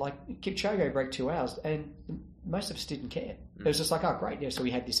excited. Like, Kipchoge broke 2 hours and most of us didn't care. It was just like, oh, great. Yeah, so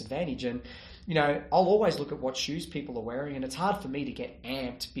we had this advantage. And, I'll always look at what shoes people are wearing, and it's hard for me to get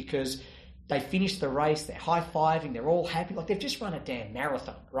amped because they finish the race, they're high-fiving, they're all happy. Like, they've just run a damn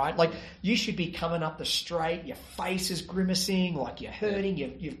marathon, right? Like, you should be coming up the straight, your face is grimacing, like you're hurting,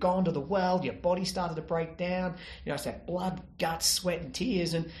 you've gone to the well, your body started to break down. It's that blood, guts, sweat and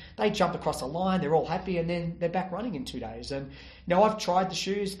tears, and they jump across the line, they're all happy, and then they're back running in 2 days. And, I've tried the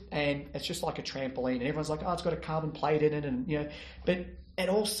shoes, and it's just like a trampoline, and everyone's like, oh, it's got a carbon plate in it, and, but it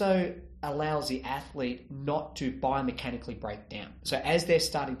also allows the athlete not to biomechanically break down. So as they're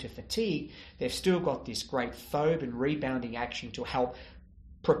starting to fatigue, they've still got this great phobe and rebounding action to help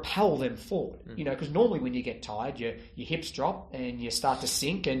propel them forward. Because normally when you get tired, your hips drop and you start to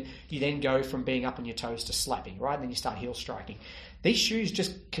sink, and you then go from being up on your toes to slapping, right? And then you start heel striking. These shoes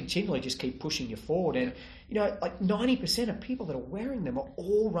just continually just keep pushing you forward. And, like 90% of people that are wearing them are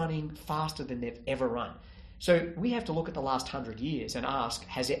all running faster than they've ever run. So we have to look at the last 100 years and ask,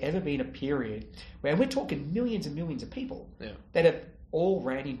 has there ever been a period where we're talking millions and millions of people that have all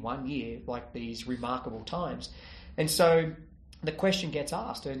ran in 1 year, like these remarkable times? And so the question gets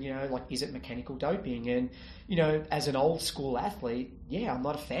asked, and, like, is it mechanical doping? And, as an old school athlete, I'm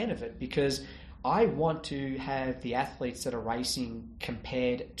not a fan of it, because I want to have the athletes that are racing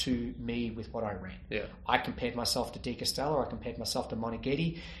compared to me with what I ran. Yeah. I compared myself to De Castella. I compared myself to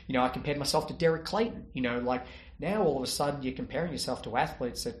Moneghetti. I compared myself to Derek Clayton. Like, now all of a sudden you're comparing yourself to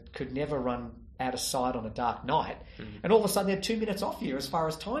athletes that could never run out of sight on a dark night. And all of a sudden they're 2 minutes off you as far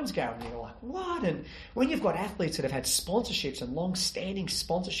as times go. And you're like, what? And when you've got athletes that have had sponsorships and long-standing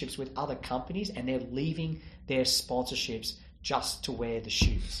sponsorships with other companies, and they're leaving their sponsorships just to wear the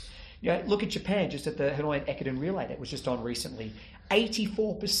shoes. Look at Japan, just at the Hanoi Ekiden Relay that was just on recently.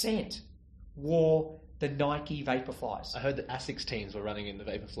 84% wore the Nike Vaporflies. I heard that ASICS teams were running in the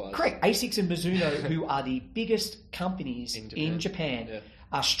Vaporflies. Correct. ASICS and Mizuno, who are the biggest companies in Japan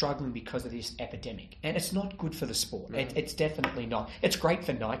are struggling because of this epidemic. And it's not good for the sport. It's definitely not. It's great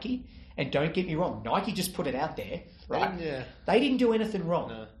for Nike. And don't get me wrong, Nike just put it out there, right? They didn't do anything wrong.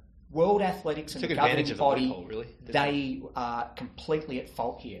 No. World Athletics and the governing body, really, they are completely at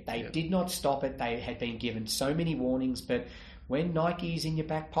fault here. They did not stop it. They had been given so many warnings, but when Nike's in your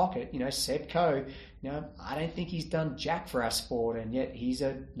back pocket, Seb Coe, I don't think he's done jack for our sport, and yet he's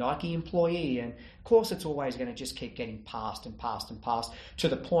a Nike employee. And of course, it's always going to just keep getting passed and passed and passed to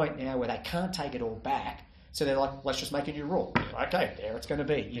the point now where they can't take it all back. So they're like, let's just make a new rule. Okay, there it's going to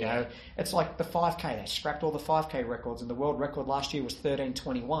be. You know, it's like the 5K. They scrapped all the 5K records, and the world record last year was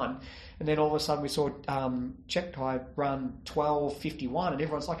 13:21. And then all of a sudden we saw Cheptai run 12:51, and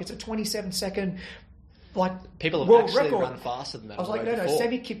everyone's like, it's a 27-second people have world actually record. Run faster than that. I was like, no,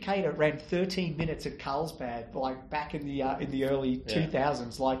 Sammy Kipketer ran 13 minutes at Carlsbad, back in the early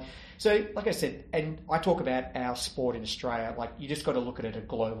 2000s. Like I said, and I talk about our sport in Australia. You just got to look at it at a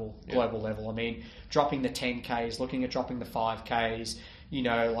global level. I mean, dropping the 10Ks, looking at dropping the 5Ks.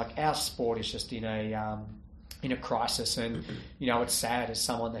 Our sport is just in a crisis, and it's sad as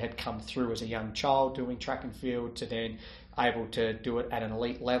someone that had come through as a young child doing track and field to then able to do it at an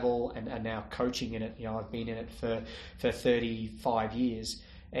elite level and now coaching in it. I've been in it for 35 years.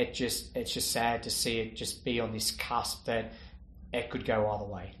 It's just sad to see it just be on this cusp that it could go either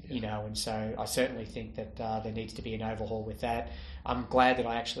way, and so I certainly think that there needs to be an overhaul with that. I'm glad that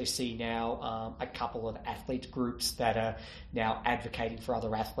I actually see now a couple of athlete groups that are now advocating for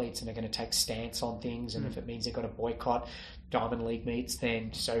other athletes and are going to take stance on things, and if it means they've got to boycott Diamond League meets,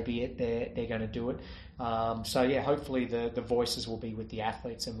 then so be it. They're going to do it. Hopefully the voices will be with the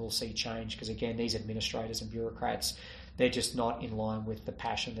athletes, and we'll see change, because again, these administrators and bureaucrats, they're just not in line with the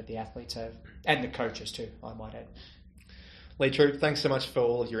passion that the athletes have, and the coaches too, I might add. Lee Troop, thanks so much for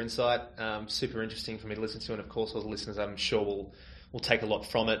all of your insight. Super interesting for me to listen to, and of course all the listeners I'm sure will take a lot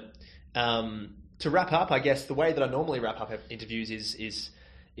from it. To wrap up, I guess the way that I normally wrap up interviews is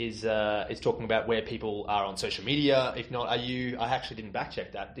is talking about where people are on social media. If not, I actually didn't back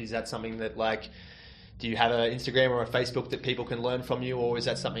check that. Is that something that do you have an Instagram or a Facebook that people can learn from you, or is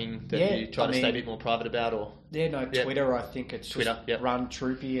that something that you try to stay a bit more private about? Or Twitter. I think it's Twitter, just Run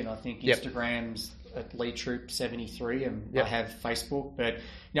Troopy, and I think Instagram's at Lee Troop 73, and I have Facebook. But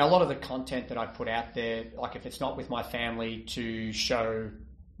a lot of the content that I put out there, like if it's not with my family to show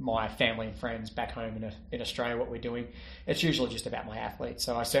my family and friends back home in Australia what we're doing, it's usually just about my athletes.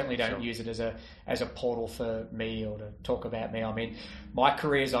 So I certainly don't use it as a portal for me or to talk about me. I mean, my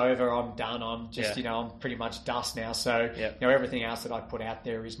career's over. I'm done. I'm just I'm pretty much dust now. So everything else that I put out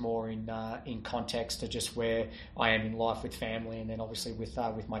there is more in context to just where I am in life with family, and then obviously with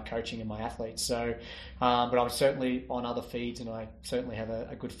my coaching and my athletes. So, but I'm certainly on other feeds, and I certainly have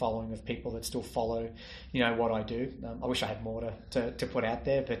a good following of people that still follow what I do. I wish I had more to put out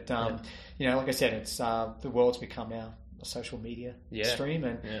there. But like I said, it's the world's become now a social media stream,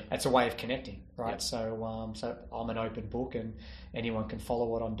 and it's a way of connecting, right? So I'm an open book, and anyone can follow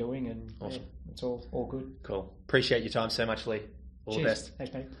what I'm doing, and awesome. It's all good. Cool. Appreciate your time so much, Lee. All the best.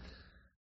 Thanks, mate.